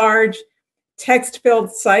extremely large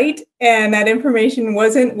text-filled site, and that information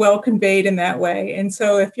wasn't well conveyed in that way. And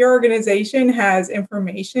so if your organization has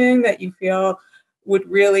information that you feel would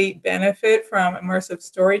really benefit from immersive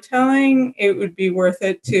storytelling, it would be worth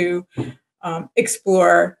it to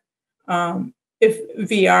explore if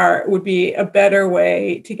VR would be a better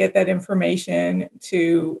way to get that information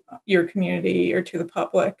to your community or to the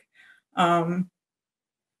public.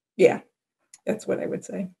 Yeah, that's what I would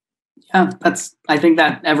say. Yeah, I think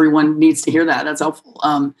that everyone needs to hear that. That's helpful.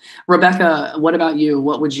 Rebecca, what about you?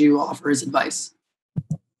 What would you offer as advice?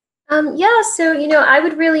 So, I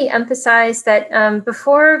would really emphasize that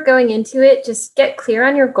before going into it, just get clear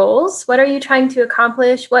on your goals. What are you trying to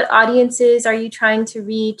accomplish? What audiences are you trying to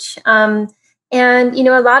reach? And,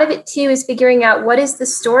 a lot of it, too, is figuring out what is the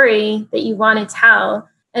story that you want to tell.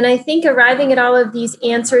 And I think arriving at all of these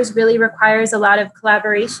answers really requires a lot of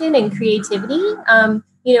collaboration and creativity,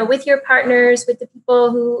 with your partners, with the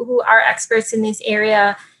people who are experts in this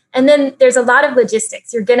area. And then there's a lot of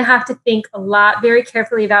logistics. You're going to have to think very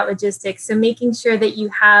carefully about logistics. So making sure that you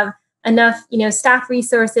have enough, staff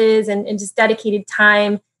resources and just dedicated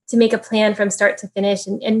time to make a plan from start to finish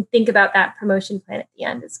and think about that promotion plan at the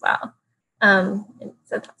end as well. And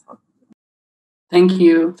so that's all. Thank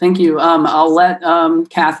you. I'll let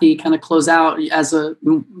Kathy kind of close out as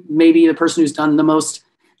maybe the person who's done the most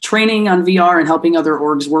training on VR and helping other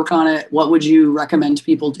orgs work on it. What would you recommend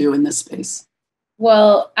people do in this space?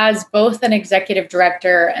 Well, as both an executive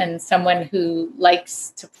director and someone who likes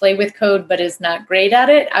to play with code but is not great at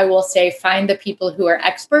it, I will say find the people who are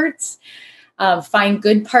experts, find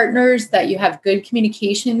good partners that you have good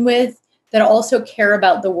communication with that also care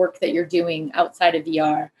about the work that you're doing outside of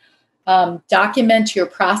VR. Document your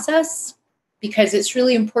process, because it's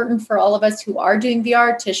really important for all of us who are doing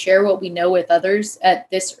VR to share what we know with others at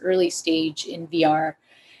this early stage in VR.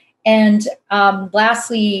 And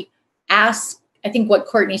lastly, ask, I think what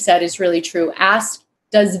Courtney said is really true. Ask,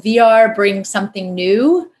 does VR bring something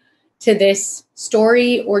new to this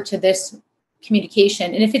story or to this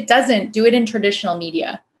communication? And if it doesn't, do it in traditional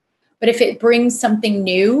media. But if it brings something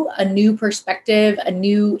new, a new perspective, a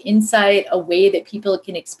new insight, a way that people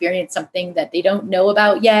can experience something that they don't know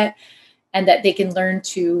about yet, and that they can learn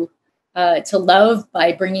to love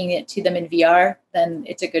by bringing it to them in VR, then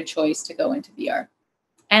it's a good choice to go into VR.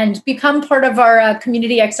 And become part of our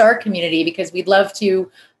Community XR community, because we'd love to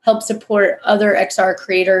help support other XR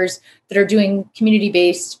creators that are doing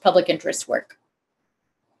community-based public interest work.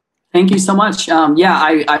 Thank you so much.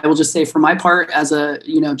 I will just say, for my part, as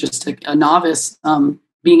just a novice,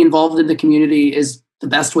 being involved in the community is the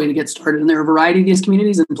best way to get started. And there are a variety of these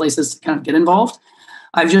communities and places to kind of get involved.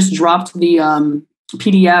 I've just dropped the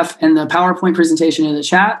PDF and the PowerPoint presentation in the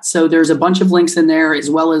chat. So there's a bunch of links in there, as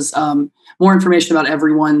well as more information about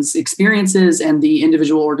everyone's experiences and the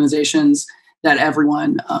individual organizations that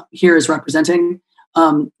everyone here is representing.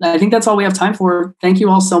 I think that's all we have time for. Thank you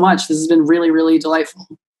all so much. This has been really, really delightful.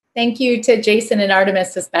 Thank you to Jason and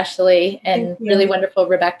Artemis especially, and really wonderful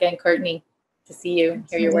Rebecca and Courtney to see you and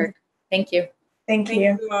hear your work. Thank you. Thank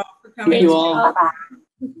you all for coming. Thank you all.